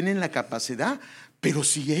que no tienen la capacidad, pero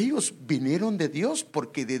si ellos vinieron de Dios,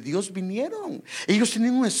 porque de Dios vinieron. Ellos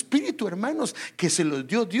tienen un espíritu, hermanos, que se los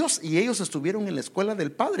dio Dios, y ellos estuvieron en la escuela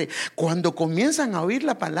del Padre. Cuando comienzan a oír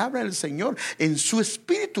la palabra del Señor, en su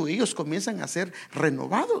espíritu ellos comienzan a ser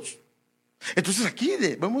renovados. Entonces aquí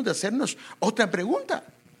debemos de hacernos otra pregunta.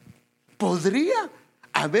 ¿Podría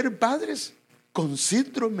haber padres con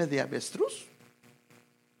síndrome de avestruz?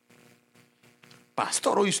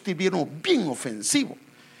 Pastor, hoy estuvieron bien ofensivo.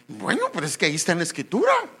 Bueno, pero es que ahí está en la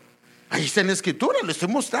Escritura. Ahí está en la Escritura. Le estoy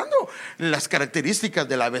mostrando las características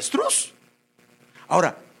del avestruz.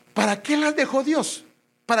 Ahora, ¿para qué las dejó Dios?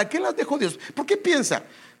 ¿Para qué las dejó Dios? ¿Por qué piensa?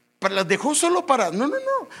 ¿Las dejó solo para...? No.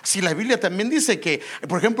 Si la Biblia también dice que,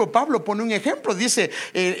 por ejemplo, Pablo pone un ejemplo. Dice,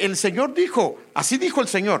 el Señor dijo, así dijo el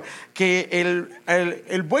Señor, que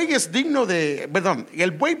el buey es digno de... Perdón,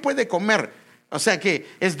 el buey puede comer. O sea que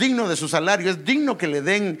es digno de su salario, es digno que le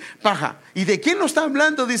den paja. ¿Y de quién lo está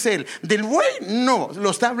hablando? Dice él. ¿Del buey? No,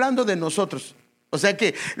 lo está hablando de nosotros. O sea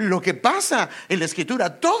que lo que pasa en la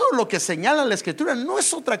Escritura, todo lo que señala la Escritura, no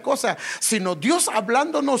es otra cosa sino Dios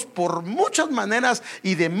hablándonos por muchas maneras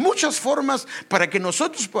y de muchas formas para que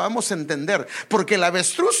nosotros podamos entender. Porque el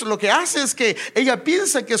avestruz lo que hace es que ella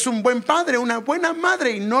piensa que es un buen padre, una buena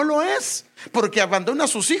madre, y no lo es. Porque abandona a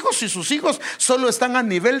sus hijos, y sus hijos solo están a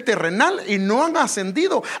nivel terrenal y no han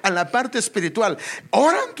ascendido a la parte espiritual.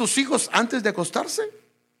 ¿Oran tus hijos antes de acostarse?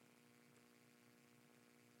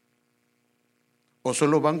 ¿O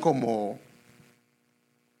solo van como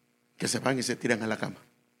que se van y se tiran a la cama?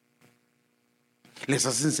 ¿Les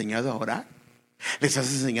has enseñado a orar? ¿Les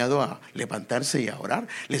has enseñado a levantarse y a orar?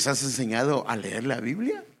 ¿Les has enseñado a leer la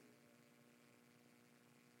Biblia?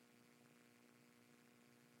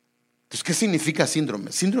 Entonces, ¿qué significa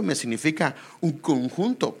síndrome? Síndrome significa un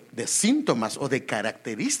conjunto de síntomas o de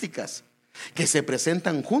características que se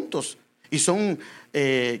presentan juntos Y son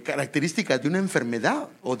características de una enfermedad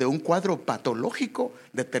o de un cuadro patológico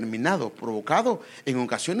determinado, provocado en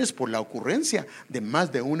ocasiones por la ocurrencia de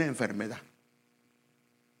más de una enfermedad.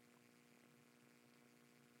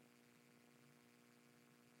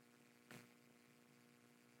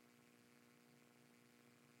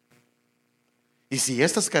 Y si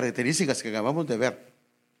estas características que acabamos de ver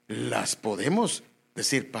las podemos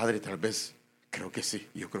decir, Padre, tal vez, creo que sí,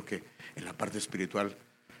 yo creo que en la parte espiritual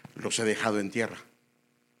los he dejado en tierra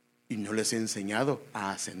y no les he enseñado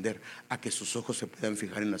a ascender, a que sus ojos se puedan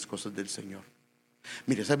fijar en las cosas del Señor.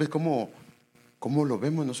 Mire, ¿sabes cómo lo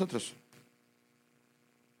vemos nosotros?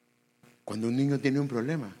 Cuando un niño tiene un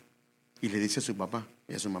problema y le dice a su papá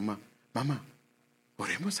y a su mamá, mamá,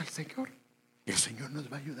 oremos al Señor y el Señor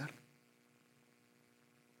nos va a ayudar.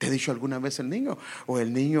 ¿Te ha dicho alguna vez el niño? ¿O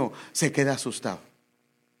el niño se queda asustado?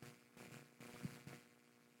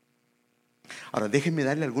 Ahora déjenme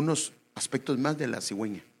darle algunos aspectos más de la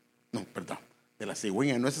cigüeña. No, perdón, de la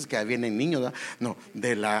cigüeña. No es que vienen niños, ¿verdad? No,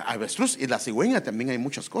 de la avestruz y la cigüeña también hay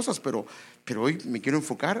muchas cosas, pero hoy me quiero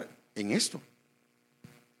enfocar en esto.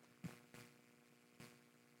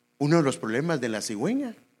 Uno de los problemas de la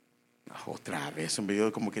cigüeña, otra vez, hombre,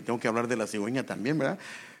 yo como que tengo que hablar de la cigüeña también, ¿verdad?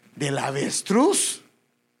 De la avestruz.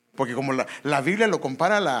 Porque como la Biblia lo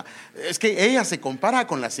compara, es que ella se compara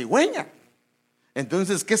con la cigüeña.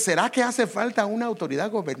 Entonces, ¿qué será que hace falta una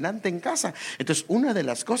autoridad gobernante en casa? Entonces, una de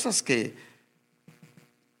las cosas que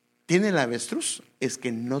tiene el avestruz es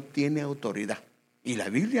que no tiene autoridad. Y la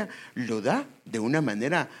Biblia lo da de una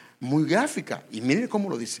manera muy gráfica. Y miren cómo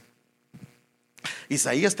lo dice.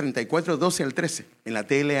 Isaías 34, 12 al 13, en la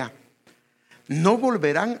TLA. No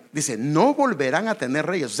volverán, dice, no volverán a tener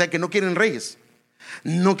reyes. O sea que no quieren reyes.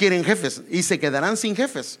 No quieren jefes y se quedarán sin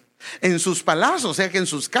jefes. En sus palacios, o sea que en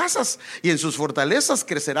sus casas y en sus fortalezas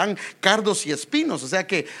crecerán cardos y espinos, o sea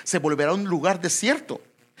que se volverá un lugar desierto.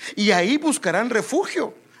 Y ahí buscarán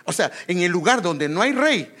refugio. O sea, en el lugar donde no hay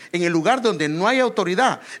rey, en el lugar donde no hay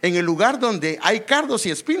autoridad, en el lugar donde hay cardos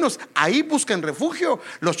y espinos, ahí buscan refugio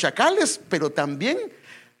los chacales, pero también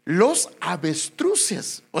los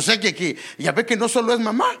avestruces. O sea que aquí ya ve que no solo es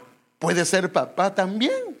mamá, puede ser papá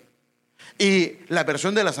también. Y la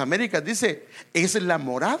versión de las Américas dice, es la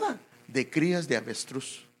morada de crías de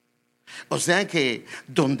avestruz. O sea que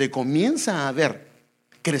donde comienza a haber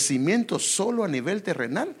crecimiento solo a nivel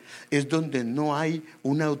terrenal es donde no hay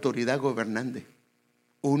una autoridad gobernante,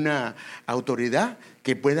 una autoridad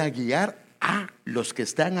que pueda guiar a los que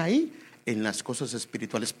están ahí en las cosas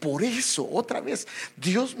espirituales. Por eso, otra vez,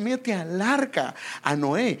 Dios mete al arca a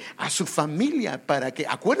Noé, a su familia, para que,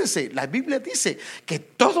 acuérdense, la Biblia dice que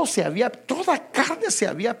toda carne se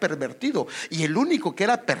había pervertido, y el único que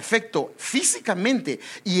era perfecto físicamente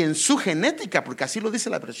y en su genética, porque así lo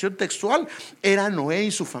dice la versión textual, era Noé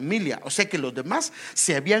y su familia. O sea que los demás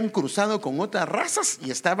se habían cruzado con otras razas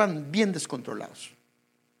y estaban bien descontrolados.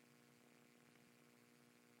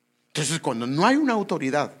 Entonces, cuando no hay una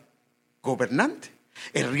autoridad gobernante,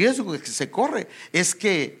 el riesgo que se corre es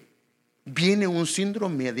que viene un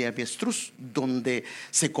síndrome de avestruz, donde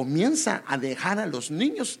se comienza a dejar a los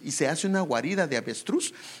niños y se hace una guarida de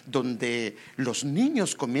avestruz, donde los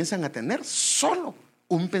niños comienzan a tener solo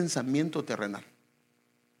un pensamiento terrenal.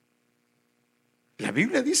 La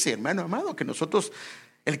Biblia dice, hermano amado, que nosotros,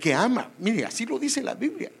 el que ama, mire, así lo dice la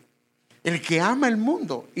Biblia, el que ama el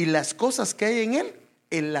mundo y las cosas que hay en él,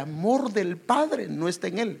 el amor del Padre no está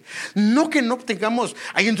en él. No que no tengamos,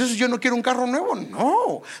 ay, entonces yo no quiero un carro nuevo.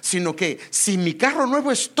 No, sino que si mi carro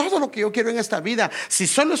nuevo es todo lo que yo quiero en esta vida, si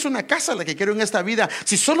solo es una casa la que quiero en esta vida,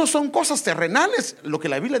 si solo son cosas terrenales, lo que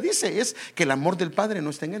la Biblia dice es que el amor del Padre no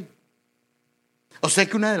está en él. O sea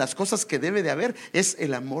que una de las cosas que debe de haber es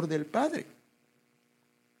el amor del Padre.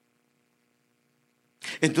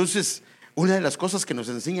 Entonces, una de las cosas que nos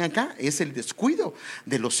enseña acá es el descuido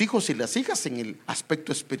de los hijos y las hijas en el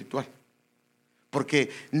aspecto espiritual, porque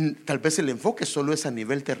tal vez el enfoque solo es a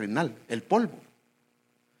nivel terrenal, el polvo.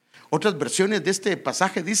 Otras versiones de este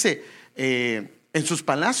pasaje dice, en sus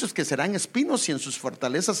palacios que serán espinos y en sus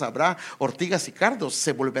fortalezas habrá ortigas y cardos,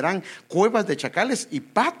 se volverán cuevas de chacales y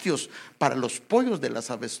patios para los pollos de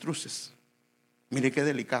las avestruces. Mire qué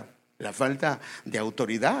delicado. La falta de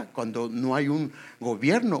autoridad cuando no hay un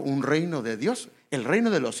gobierno, un reino de Dios. El reino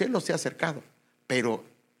de los cielos se ha acercado, pero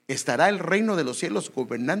 ¿estará el reino de los cielos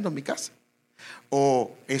gobernando mi casa?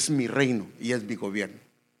 ¿O es mi reino y es mi gobierno?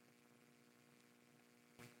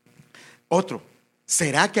 Otro,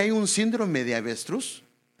 ¿será que hay un síndrome de avestruz?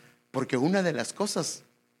 Porque una de las cosas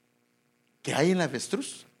que hay en la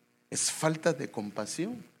avestruz es falta de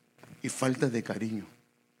compasión y falta de cariño.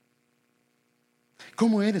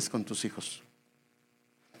 ¿Cómo eres con tus hijos?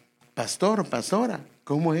 Pastor, pastora,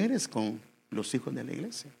 ¿cómo eres con los hijos de la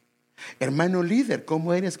iglesia? Hermano líder,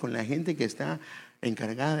 ¿cómo eres con la gente que está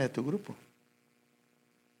encargada de tu grupo?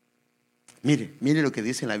 Mire lo que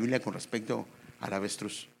dice la Biblia con respecto al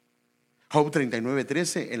avestruz. Job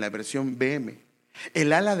 39:13 en la versión BM.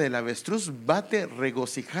 El ala del avestruz bate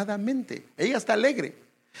regocijadamente. Ella está alegre,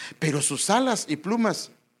 pero sus alas y plumas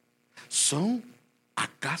son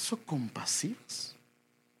acaso compasivas.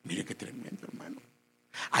 Mire qué tremendo, hermano.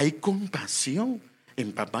 Hay compasión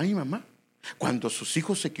en papá y mamá cuando sus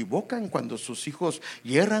hijos se equivocan, cuando sus hijos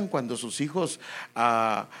yerran, cuando sus hijos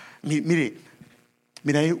mire,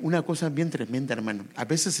 hay una cosa bien tremenda, hermano. A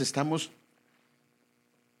veces está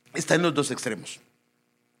en los dos extremos.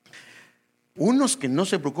 Unos que no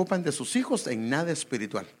se preocupan de sus hijos en nada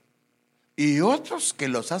espiritual, y otros que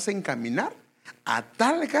los hacen caminar a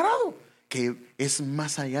tal grado que es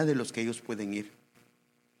más allá de los que ellos pueden ir.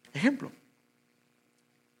 Ejemplo,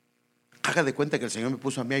 haga de cuenta que el Señor me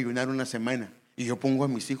puso a mí a ayunar una semana y yo pongo a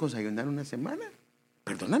mis hijos a ayunar una semana.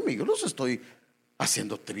 Perdóname, yo los estoy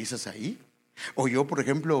haciendo trizas ahí. O yo, por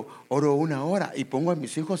ejemplo, oro 1 hora y pongo a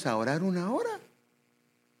mis hijos a orar 1 hora.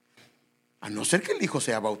 A no ser que el hijo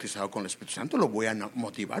sea bautizado con el Espíritu Santo, lo voy a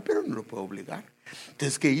motivar, pero no lo puedo obligar.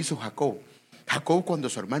 Entonces, ¿qué hizo Jacob? Jacob, cuando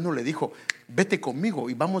su hermano le dijo, vete conmigo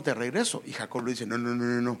y vamos de regreso, y Jacob le dice,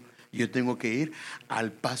 no, yo tengo que ir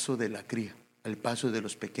al paso de la cría, al paso de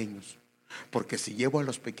los pequeños, porque si llevo a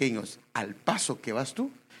los pequeños al paso que vas tú,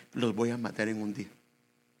 los voy a matar en un día.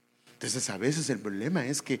 Entonces, a veces el problema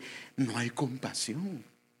es que no hay compasión.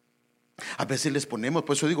 A veces les ponemos,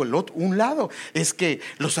 por eso digo, un lado es que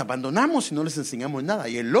los abandonamos y no les enseñamos nada,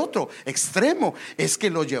 y el otro extremo es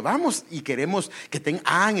que los llevamos y queremos que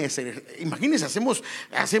tengan imagínense,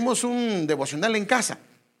 hacemos un devocional en casa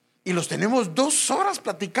y los tenemos 2 horas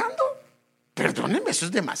platicando. Perdónenme, eso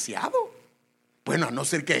es demasiado. Bueno, a no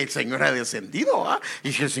ser que el Señor ha descendido,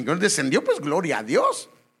 y si el Señor descendió, pues gloria a Dios.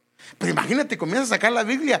 Pero imagínate, comienzas a sacar la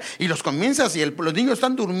Biblia y los comienzas y los niños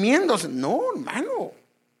están durmiendo. No, hermano,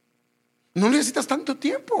 no necesitas tanto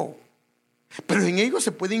tiempo, pero en ellos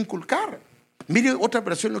se puede inculcar. Mire otra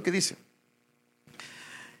versión lo que dice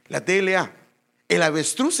la TLA. El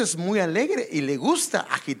avestruz es muy alegre y le gusta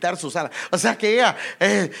agitar sus alas. O sea que ella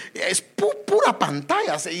es pura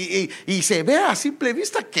pantalla y se ve a simple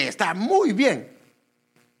vista que está muy bien,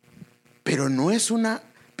 pero no es una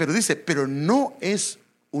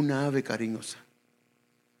ave cariñosa.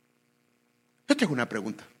 Yo tengo una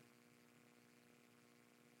pregunta.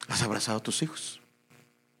 ¿Has abrazado a tus hijos?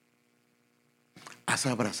 ¿Has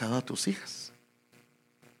abrazado a tus hijas?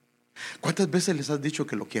 ¿Cuántas veces les has dicho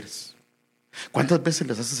que lo quieres? ¿Cuántas veces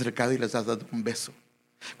les has acercado y les has dado un beso?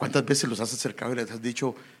 ¿Cuántas veces los has acercado y les has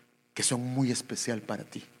dicho que son muy especial para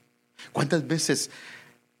ti? ¿Cuántas veces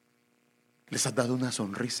les has dado una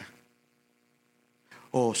sonrisa?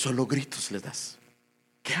 ¿O solo gritos les das?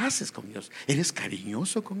 ¿Qué haces con ellos? ¿Eres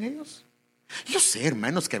cariñoso con ellos? Yo sé,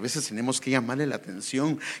 hermanos, que a veces tenemos que llamarle la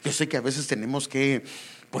atención. Yo sé que a veces tenemos que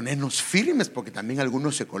ponernos firmes, porque también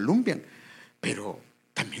algunos se columpian. Pero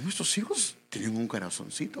también nuestros hijos tienen un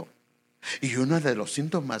corazoncito. Y uno de los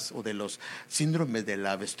síntomas o de los síndromes de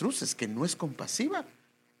la avestruz es que no es compasiva.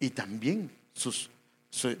 Y también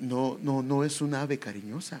no es una ave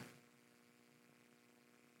cariñosa.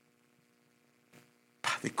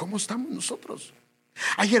 Padre, ¿cómo estamos nosotros?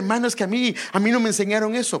 Hay hermanas que a mí no me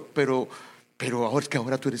enseñaron eso, pero ahora es que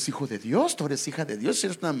ahora tú eres hijo de Dios, tú eres hija de Dios,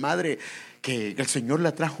 eres una madre que el Señor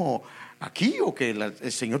la trajo aquí, o que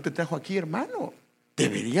el Señor te trajo aquí, hermano.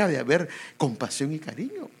 Debería de haber compasión y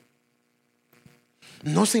cariño.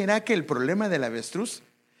 ¿No será que el problema del avestruz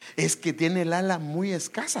es que tiene el ala muy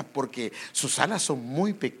escasa, porque sus alas son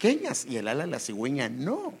muy pequeñas y el ala de la cigüeña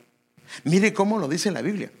no? Mire cómo lo dice la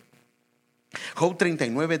Biblia. Job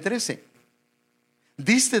 39:13.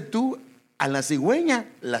 ¿Diste tú a la cigüeña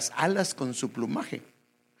las alas con su plumaje,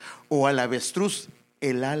 o al avestruz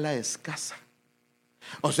el ala escasa?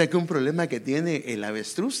 O sea que un problema que tiene el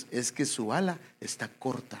avestruz es que su ala está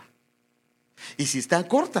corta. Y si está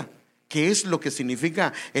corta, ¿qué es lo que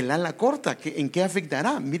significa el ala corta? ¿En qué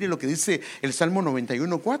afectará? Mire lo que dice el Salmo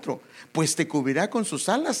 91:4. Pues te cubrirá con sus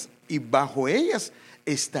alas y bajo ellas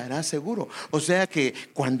estará seguro. O sea que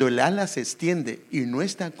cuando el ala se extiende y no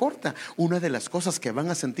está corta, una de las cosas que van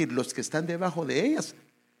a sentir los que están debajo de ellas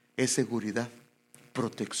es seguridad,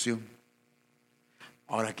 protección.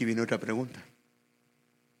 Ahora aquí viene otra pregunta.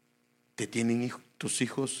 ¿Te tienen tus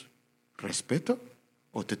hijos respeto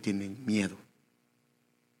o te tienen miedo?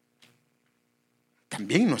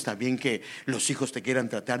 También no está bien que los hijos te quieran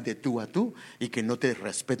tratar de tú a tú y que no te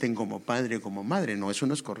respeten como padre o como madre. No, eso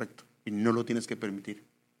no es correcto y no lo tienes que permitir.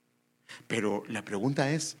 Pero la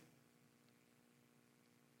pregunta es,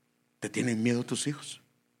 ¿Te tienen miedo tus hijos?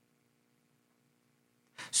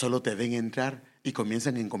 Solo te ven entrar y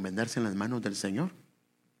comienzan a encomendarse en las manos del Señor.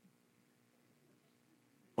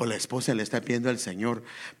 O la esposa le está pidiendo al Señor: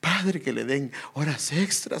 Padre, que le den horas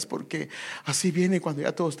extras, porque así viene cuando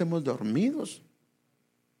ya todos estemos dormidos.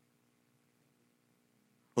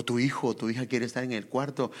 O tu hijo o tu hija quiere estar en el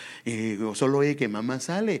cuarto o solo oye que mamá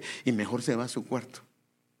sale y mejor se va a su cuarto.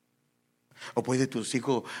 O puede tus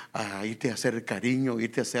hijos irte a hacer cariño,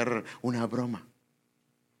 irte a hacer una broma.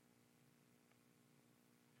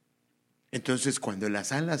 Entonces, cuando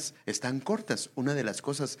las alas están cortas, una de las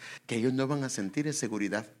cosas que ellos no van a sentir es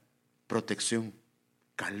seguridad, protección,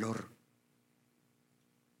 calor.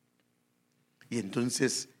 Y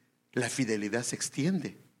entonces la fidelidad se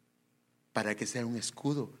extiende para que sea un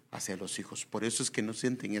escudo hacia los hijos. Por eso es que no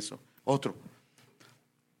sienten eso. Otro,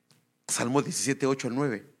 Salmo 17, 8 al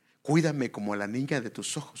 9. Cuídame como la niña de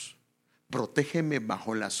tus ojos, protégeme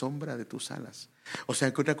bajo la sombra de tus alas. O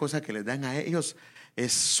sea que otra cosa que les dan a ellos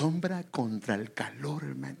es sombra contra el calor,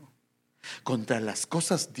 hermano, contra las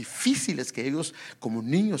cosas difíciles que ellos como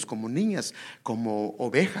niños, como niñas, como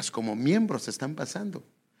ovejas, como miembros están pasando.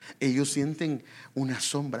 Ellos sienten una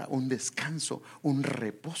sombra, un descanso, un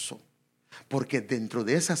reposo, porque dentro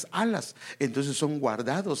de esas alas entonces son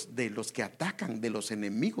guardados de los que atacan, de los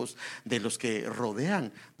enemigos, de los que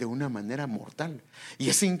rodean de una manera mortal. Y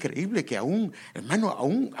es increíble que aún, hermano,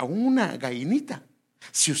 aún una gallinita,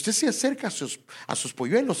 si usted se acerca a sus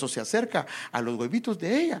polluelos o se acerca a los huevitos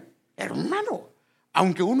de ella, hermano,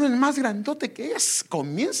 aunque uno es más grandote que ellas,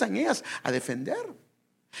 comienzan ellas a defender.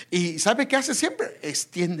 ¿Y sabe qué hace siempre?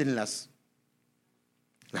 Extienden las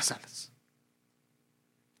alas.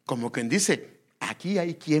 Como quien dice: aquí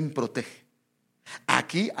hay quien protege,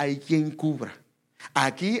 aquí hay quien cubra,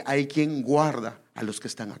 aquí hay quien guarda a los que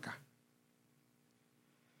están acá.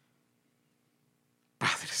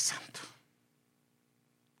 Padre Santo,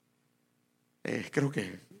 creo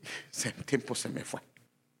que el tiempo se me fue.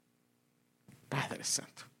 Padre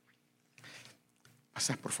Santo,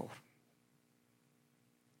 pasa por favor.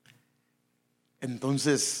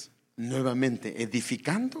 Entonces, nuevamente,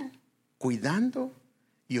 edificando, cuidando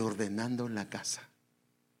y ordenando la casa.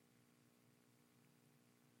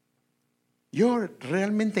 Yo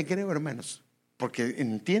realmente creo, hermanos, porque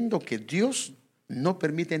entiendo que Dios no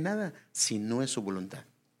permite nada si no es su voluntad,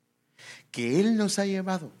 que Él nos ha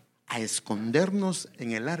llevado a escondernos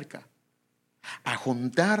en el arca, a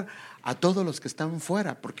juntar a todos los que están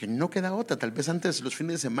fuera, porque no queda otra. Tal vez antes, los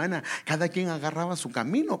fines de semana, cada quien agarraba su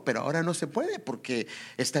camino, pero ahora no se puede porque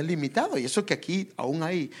está limitado. Y eso que aquí aún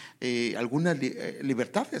hay algunas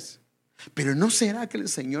libertades. Pero ¿no será que el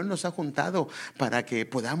Señor nos ha juntado para que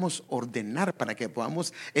podamos ordenar, para que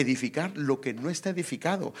podamos edificar lo que no está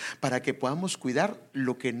edificado, para que podamos cuidar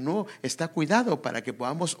lo que no está cuidado, para que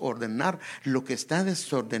podamos ordenar lo que está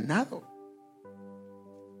desordenado?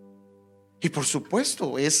 Y por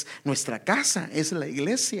supuesto es nuestra casa, es la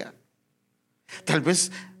iglesia. Tal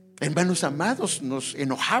vez, hermanos amados, nos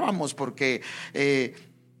enojábamos porque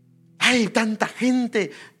hay tanta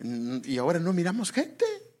gente y ahora no miramos gente.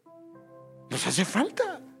 Nos hace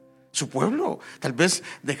falta su pueblo. Tal vez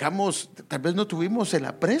no tuvimos el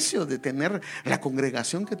aprecio de tener la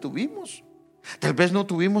congregación que tuvimos. Tal vez no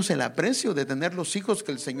tuvimos el aprecio de tener los hijos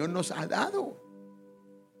que el Señor nos ha dado.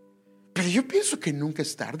 Pero yo pienso que nunca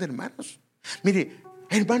es tarde, hermanos. Mire,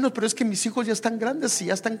 hermanos, pero es que mis hijos ya están grandes y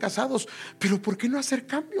ya están casados. Pero ¿por qué no hacer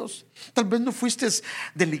cambios? Tal vez no fuiste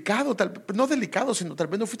delicado, no delicado, sino tal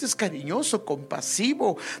vez no fuiste cariñoso,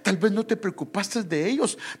 compasivo. Tal vez no te preocupaste de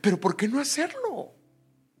ellos. Pero ¿por qué no hacerlo?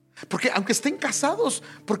 Porque aunque estén casados,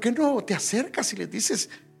 ¿por qué no te acercas y les dices: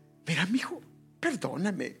 mira, mijo,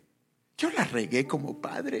 perdóname, yo la regué como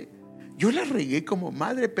padre, yo la regué como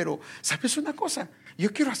madre, pero ¿sabes una cosa?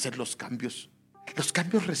 Yo quiero hacer los cambios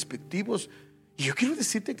respectivos, y yo quiero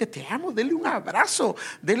decirte que te amo. Dele un abrazo,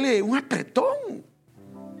 dele un apretón.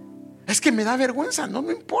 Es que me da vergüenza. No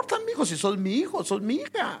me importa, mijo, si sos mi hijo, sos mi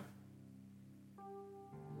hija.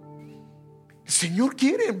 El Señor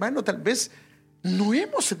quiere, hermano. Tal vez no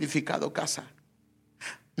hemos edificado casa,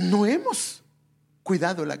 no hemos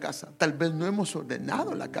cuidado la casa, tal vez no hemos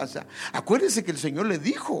ordenado la casa. Acuérdese que el Señor le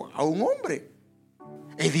dijo a un hombre: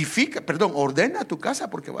 ordena tu casa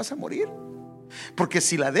porque vas a morir. Porque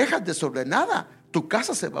si la dejas desordenada, tu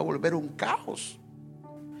casa se va a volver un caos.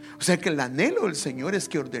 O sea que el anhelo del Señor es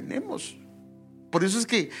que ordenemos. Por eso es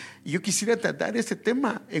que yo quisiera tratar este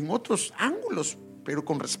tema en otros ángulos, pero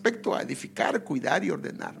con respecto a edificar, cuidar y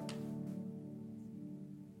ordenar.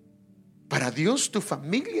 Para Dios, tu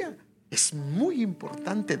familia es muy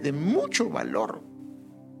importante, de mucho valor.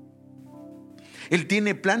 Él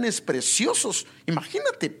tiene planes preciosos,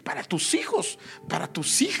 imagínate, para tus hijos, para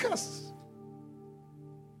tus hijas.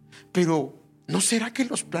 Pero ¿no será que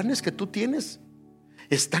los planes que tú tienes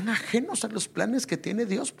están ajenos a los planes que tiene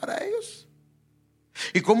Dios para ellos?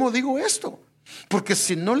 ¿Y cómo digo esto? Porque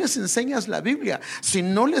si no les enseñas la Biblia, si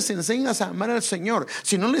no les enseñas a amar al Señor,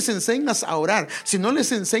 si no les enseñas a orar, si no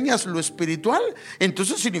les enseñas lo espiritual,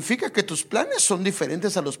 entonces significa que tus planes son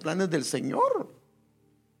diferentes a los planes del Señor.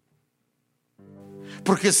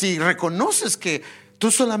 Porque si reconoces que tú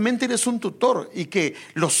solamente eres un tutor y que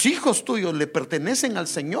los hijos tuyos le pertenecen al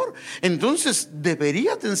Señor, entonces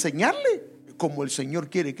deberías de enseñarle como el Señor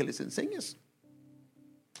quiere que les enseñes.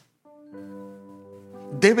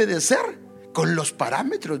 Debe de ser con los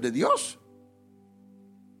parámetros de Dios.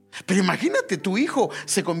 Pero imagínate, tu hijo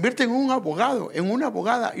se convierte en un abogado, en una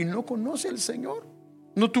abogada, y no conoce al Señor,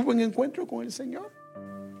 no tuvo un encuentro con el Señor.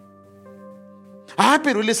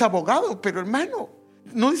 Pero él es abogado. Pero hermano,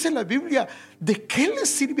 ¿no dice la Biblia de qué le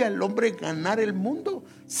sirve al hombre ganar el mundo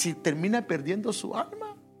si termina perdiendo su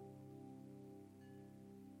alma?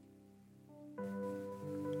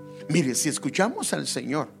 Mire, si escuchamos al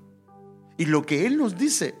Señor y lo que Él nos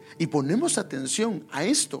dice y ponemos atención a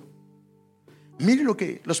esto, mire lo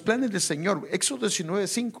que los planes del Señor, Éxodo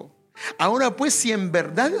 19:5. Ahora pues, si en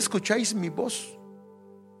verdad escucháis mi voz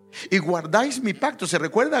y guardáis mi pacto. Se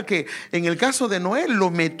recuerda que en el caso de Noé lo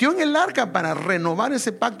metió en el arca para renovar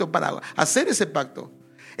ese pacto, para hacer ese pacto.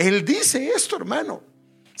 Él dice esto, hermano: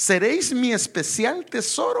 seréis mi especial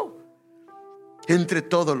tesoro entre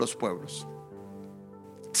todos los pueblos.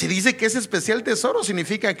 Si dice que es especial tesoro,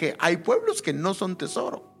 significa que hay pueblos que no son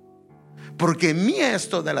tesoro, porque mía es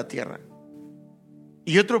toda la tierra.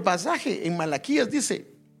 Y otro pasaje en Malaquías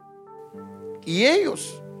dice: y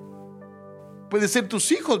ellos, puede ser tus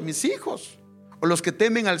hijos, mis hijos, o los que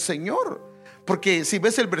temen al Señor. Porque si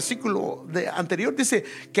ves el versículo anterior, dice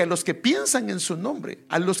que a los que piensan en su nombre,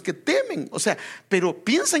 a los que temen, o sea, pero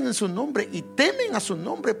piensan en su nombre y temen a su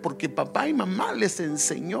nombre porque papá y mamá les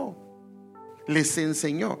enseñó.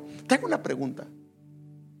 Te hago una pregunta: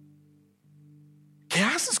 ¿qué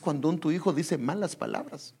haces cuando tu hijo dice malas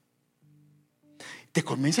palabras? ¿Te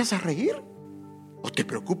comienzas a reír? ¿O te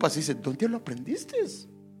preocupas y dices: ¿dónde lo aprendiste?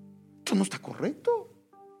 Esto no está correcto.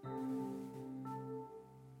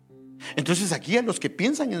 Entonces aquí a los que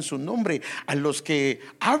piensan en su nombre, a los que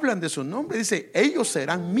hablan de su nombre, dice: ellos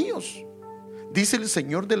serán míos. Dice el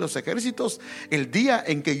Señor de los ejércitos: el día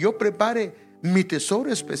en que yo prepare mi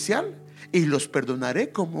tesoro especial y los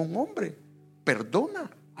perdonaré como un hombre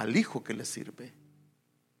perdona al hijo que le sirve.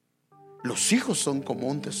 Los hijos son como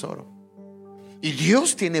un tesoro. Y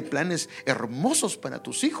Dios tiene planes hermosos para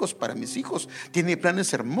tus hijos, para mis hijos. Tiene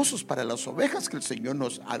planes hermosos para las ovejas que el Señor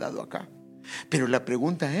nos ha dado acá. Pero la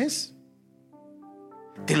pregunta es: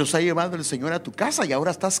 ¿te los ha llevado el Señor a tu casa y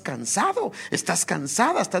ahora estás cansado, estás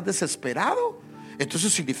cansada, estás desesperado?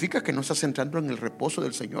 Entonces significa que no estás entrando en el reposo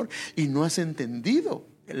del Señor y no has entendido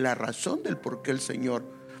la razón del por qué el Señor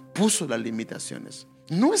puso las limitaciones.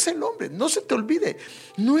 No es el hombre, no se te olvide,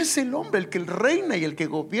 no es el hombre el que reina y el que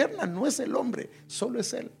gobierna, no es el hombre, solo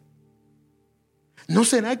es Él. ¿No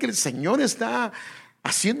será que el Señor está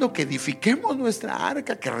haciendo que edifiquemos nuestra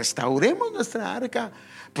arca, que restauremos nuestra arca,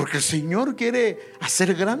 porque el Señor quiere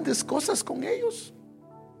hacer grandes cosas con ellos?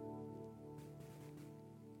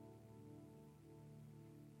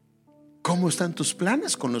 ¿Cómo están tus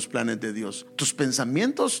planes con los planes de Dios? Tus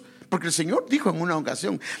pensamientos, porque el Señor dijo en una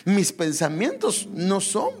ocasión: mis pensamientos no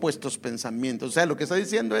son vuestros pensamientos. O sea, lo que está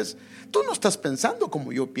diciendo es: tú no estás pensando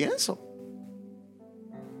como yo pienso.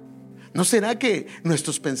 ¿No será que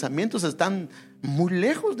nuestros pensamientos están muy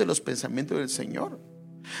lejos de los pensamientos del Señor?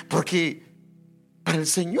 Porque para el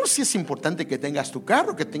Señor sí es importante que tengas tu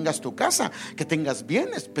carro, que tengas tu casa, que tengas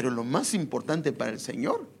bienes, pero lo más importante para el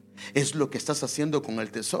Señor es lo que estás haciendo con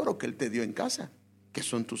el tesoro que Él te dio en casa, que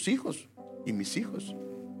son tus hijos y mis hijos.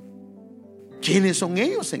 ¿Quiénes son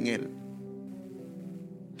ellos en Él?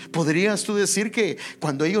 ¿Podrías tú decir que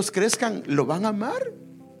cuando ellos crezcan lo van a amar?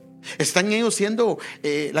 Están ellos siendo,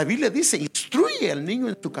 la Biblia dice: instruye al niño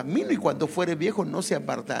en su camino y cuando fuere viejo no se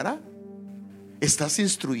apartará. ¿Estás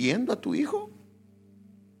instruyendo a tu hijo?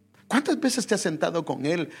 ¿Cuántas veces te has sentado con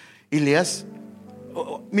él y le has...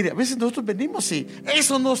 mire, a veces nosotros venimos y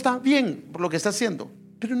eso no está bien por lo que está haciendo,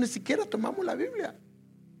 pero ni siquiera tomamos la Biblia.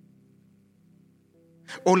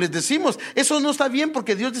 O les decimos: eso no está bien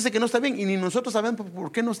porque Dios dice que no está bien, y ni nosotros sabemos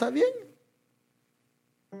por qué no está bien.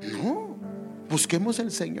 No, busquemos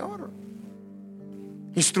al Señor.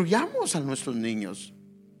 Instruyamos a nuestros niños,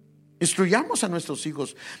 instruyamos a nuestros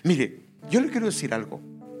hijos. Mire, yo le quiero decir algo: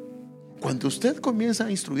 cuando usted comienza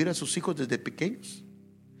a instruir a sus hijos desde pequeños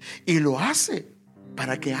y lo hace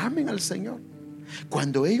para que amen al Señor.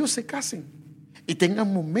 Cuando ellos se casen y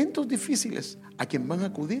tengan momentos difíciles, a quien van a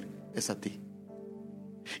acudir es a ti.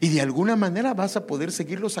 Y de alguna manera vas a poder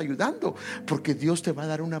seguirlos ayudando, porque Dios te va a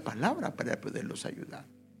dar una palabra para poderlos ayudar.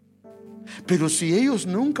 Pero si ellos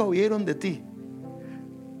nunca oyeron de ti,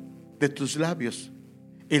 de tus labios,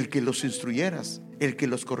 el que los instruyeras, el que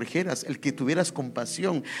los corrigieras, el que tuvieras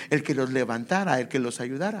compasión, el que los levantara, el que los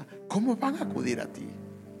ayudara, ¿cómo van a acudir a ti?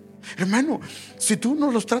 Hermano, si tú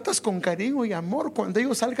no los tratas con cariño y amor cuando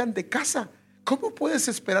ellos salgan de casa, ¿cómo puedes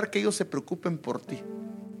esperar que ellos se preocupen por ti?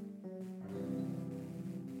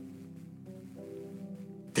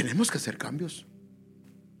 Tenemos que hacer cambios.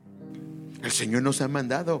 El Señor nos ha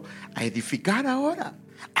mandado a edificar ahora,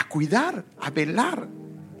 a cuidar, a velar,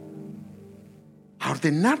 a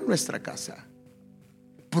ordenar nuestra casa,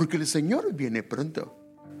 porque el Señor viene pronto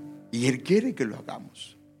y Él quiere que lo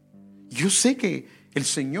hagamos. Yo sé que el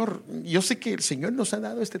Señor nos ha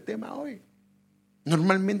dado este tema hoy.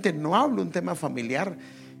 Normalmente no hablo un tema familiar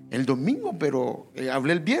el domingo, pero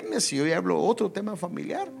hablé el viernes y hoy hablo otro tema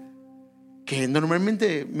familiar que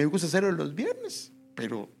normalmente me gusta hacerlo los viernes,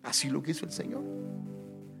 pero así lo quiso el Señor.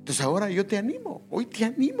 Entonces ahora yo te animo, hoy te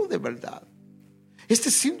animo de verdad.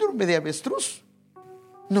 Este síndrome de avestruz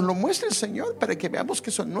nos lo muestra el Señor para que veamos que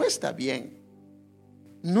eso no está bien.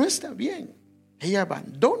 No está bien. Ella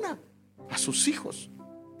abandona a sus hijos.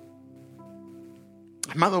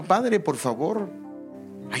 Amado Padre, por favor,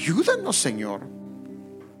 ayúdanos, Señor.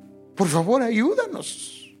 Por favor,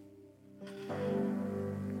 ayúdanos.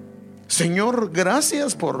 Señor,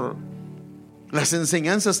 gracias por las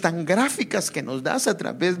enseñanzas tan gráficas que nos das a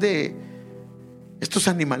través de estos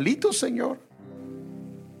animalitos, Señor.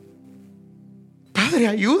 Padre,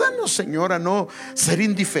 ayúdanos, Señor, a no ser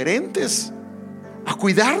indiferentes, a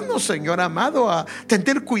cuidarnos, Señor amado, a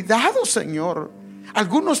tener cuidado, Señor.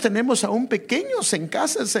 Algunos tenemos aún pequeños en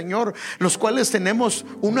casa, Señor, los cuales tenemos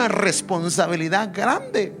una responsabilidad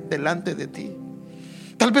grande delante de ti.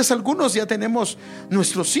 Tal vez algunos ya tenemos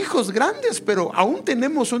nuestros hijos grandes, pero aún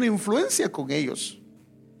tenemos una influencia con ellos.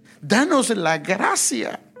 Danos la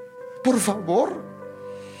gracia, por favor.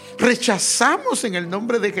 Rechazamos en el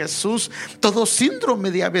nombre de Jesús todo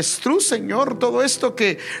síndrome de avestruz, Señor. Todo esto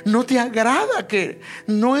que no te agrada, que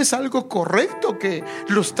no es algo correcto, que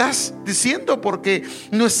lo estás diciendo porque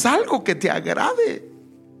no es algo que te agrade.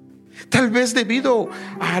 Tal vez debido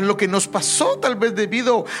a lo que nos pasó, tal vez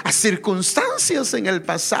debido a circunstancias en el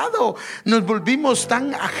pasado, nos volvimos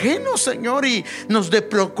tan ajenos, Señor, y nos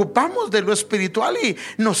despreocupamos de lo espiritual y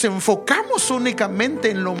nos enfocamos únicamente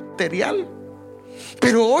en lo material.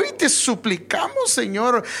 Pero hoy te suplicamos,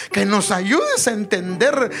 Señor, que nos ayudes a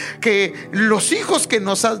entender que los hijos que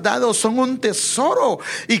nos has dado son un tesoro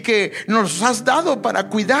y que nos has dado para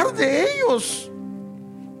cuidar de ellos.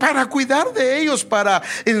 Para cuidar de ellos, para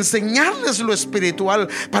enseñarles lo espiritual,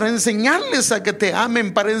 para enseñarles a que te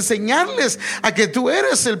amen, para enseñarles a que tú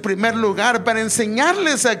eres el primer lugar, para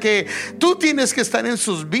enseñarles a que tú tienes que estar en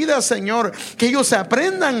sus vidas, Señor. Que ellos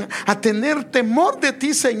aprendan a tener temor de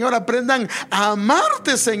ti, Señor, aprendan a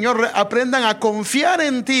amarte, Señor, aprendan a confiar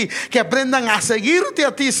en ti, que aprendan a seguirte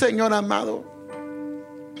a ti, Señor amado.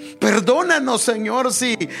 Perdónanos, Señor,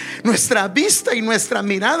 si nuestra vista y nuestra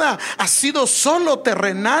mirada ha sido solo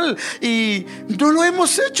terrenal y no lo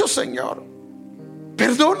hemos hecho, Señor.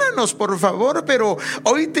 Perdónanos, por favor, pero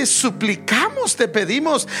hoy te suplicamos, te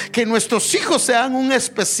pedimos que nuestros hijos sean un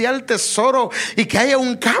especial tesoro y que haya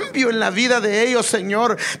un cambio en la vida de ellos,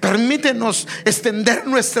 Señor. Permítenos extender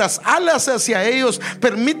nuestras alas hacia ellos.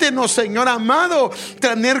 Permítenos, Señor amado,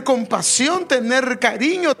 tener compasión, tener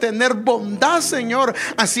cariño, tener bondad, Señor,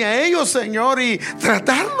 hacia ellos, Señor, y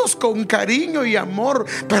tratarlos con cariño y amor.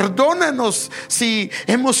 Perdónanos si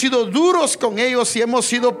hemos sido duros con ellos, si hemos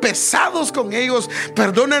sido pesados con ellos.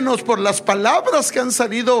 Perdónanos por las palabras que han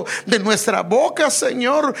salido de nuestra boca,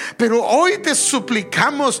 Señor. Pero hoy te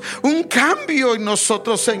suplicamos un cambio en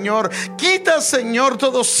nosotros, Señor. Quita, Señor,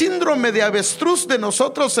 todo síndrome de avestruz de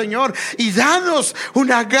nosotros, Señor, y danos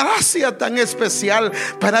una gracia tan especial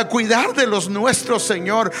para cuidar de los nuestros,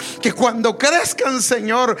 Señor. Que cuando crezcan,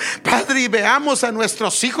 Señor, Padre, y veamos a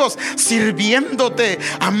nuestros hijos sirviéndote,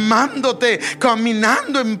 amándote,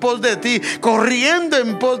 caminando en pos de ti, corriendo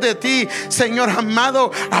en pos de ti, Señor amado,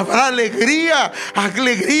 amado, habrá alegría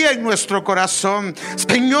en nuestro corazón.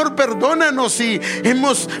 Señor, perdónanos si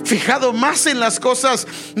hemos fijado más en las cosas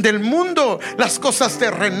del mundo, las cosas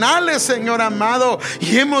terrenales, Señor amado,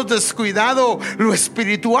 y hemos descuidado lo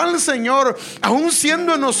espiritual, Señor, aún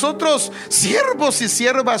siendo nosotros siervos y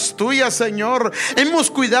siervas tuyas, Señor.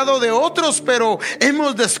 Hemos cuidado de otros, pero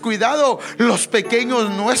hemos descuidado los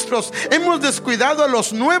pequeños nuestros. Hemos descuidado a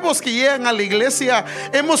los nuevos que llegan a la iglesia.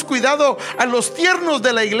 Hemos cuidado a los tiernos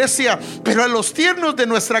de la iglesia, pero a los tiernos de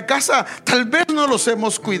nuestra casa tal vez no los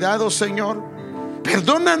hemos cuidado, Señor.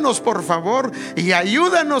 Perdónanos, por favor, y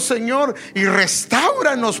ayúdanos, Señor, y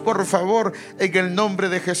restáuranos, por favor, en el nombre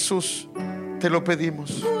de Jesús. Te lo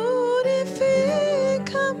pedimos. Purifícame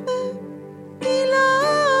y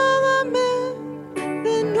lávame,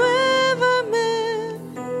 renuévame,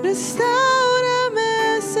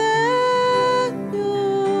 restáurame, Señor,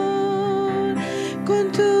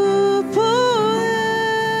 con tu poder.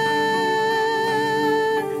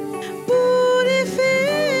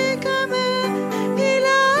 Purifícame y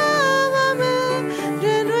lávame,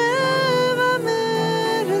 renuévame,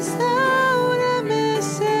 restáurame,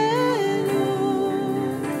 Señor.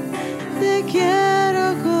 Te quiero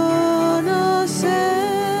conocer.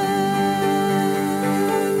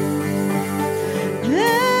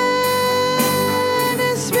 Ven,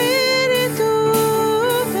 Espíritu,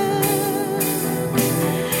 ven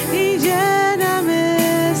y lléname,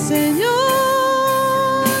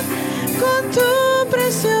 Señor, con tu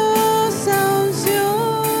preciosa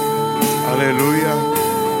unción. Aleluya.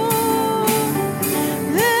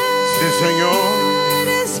 Sí, Señor. Ven,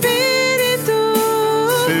 Espíritu,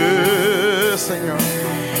 Sí, Señor.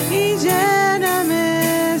 y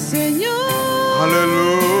lléname, Señor,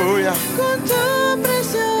 Aleluya. con tu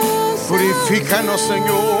preciosa Purifícanos,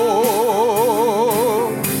 Señor.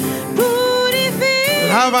 Purifícame.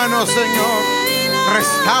 Lávanos, Señor.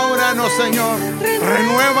 Restauranos, Señor.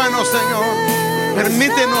 Renuévanos, Señor.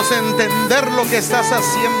 Permítenos entender lo que estás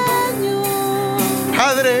haciendo.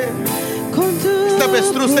 Padre, esta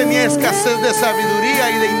avestruz tenía escasez de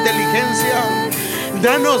sabiduría y de inteligencia.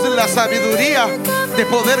 Danos la sabiduría de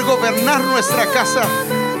poder gobernar nuestra casa,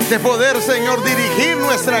 de poder, Señor, dirigir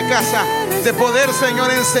nuestra casa, de poder, Señor,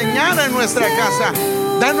 enseñar en nuestra casa.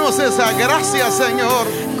 Danos esa gracia, Señor,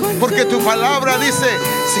 porque tu palabra dice: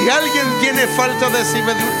 si alguien tiene falta de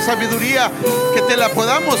sabiduría, que te la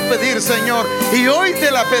podamos pedir, Señor. Y hoy te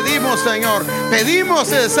la pedimos, Señor.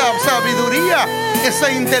 Pedimos esa sabiduría,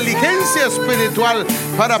 esa inteligencia espiritual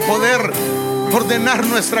para poder ordenar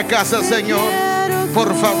nuestra casa, Señor.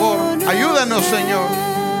 Por favor, ayúdanos, Señor,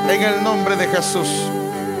 en el nombre de Jesús.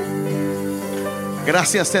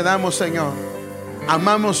 Gracias te damos, Señor.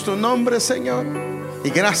 Amamos tu nombre, Señor. Y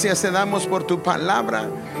gracias te damos por tu palabra,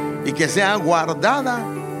 y que sea guardada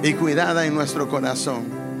y cuidada en nuestro corazón.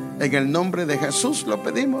 En el nombre de Jesús lo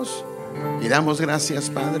pedimos y damos gracias,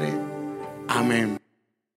 Padre. Amén.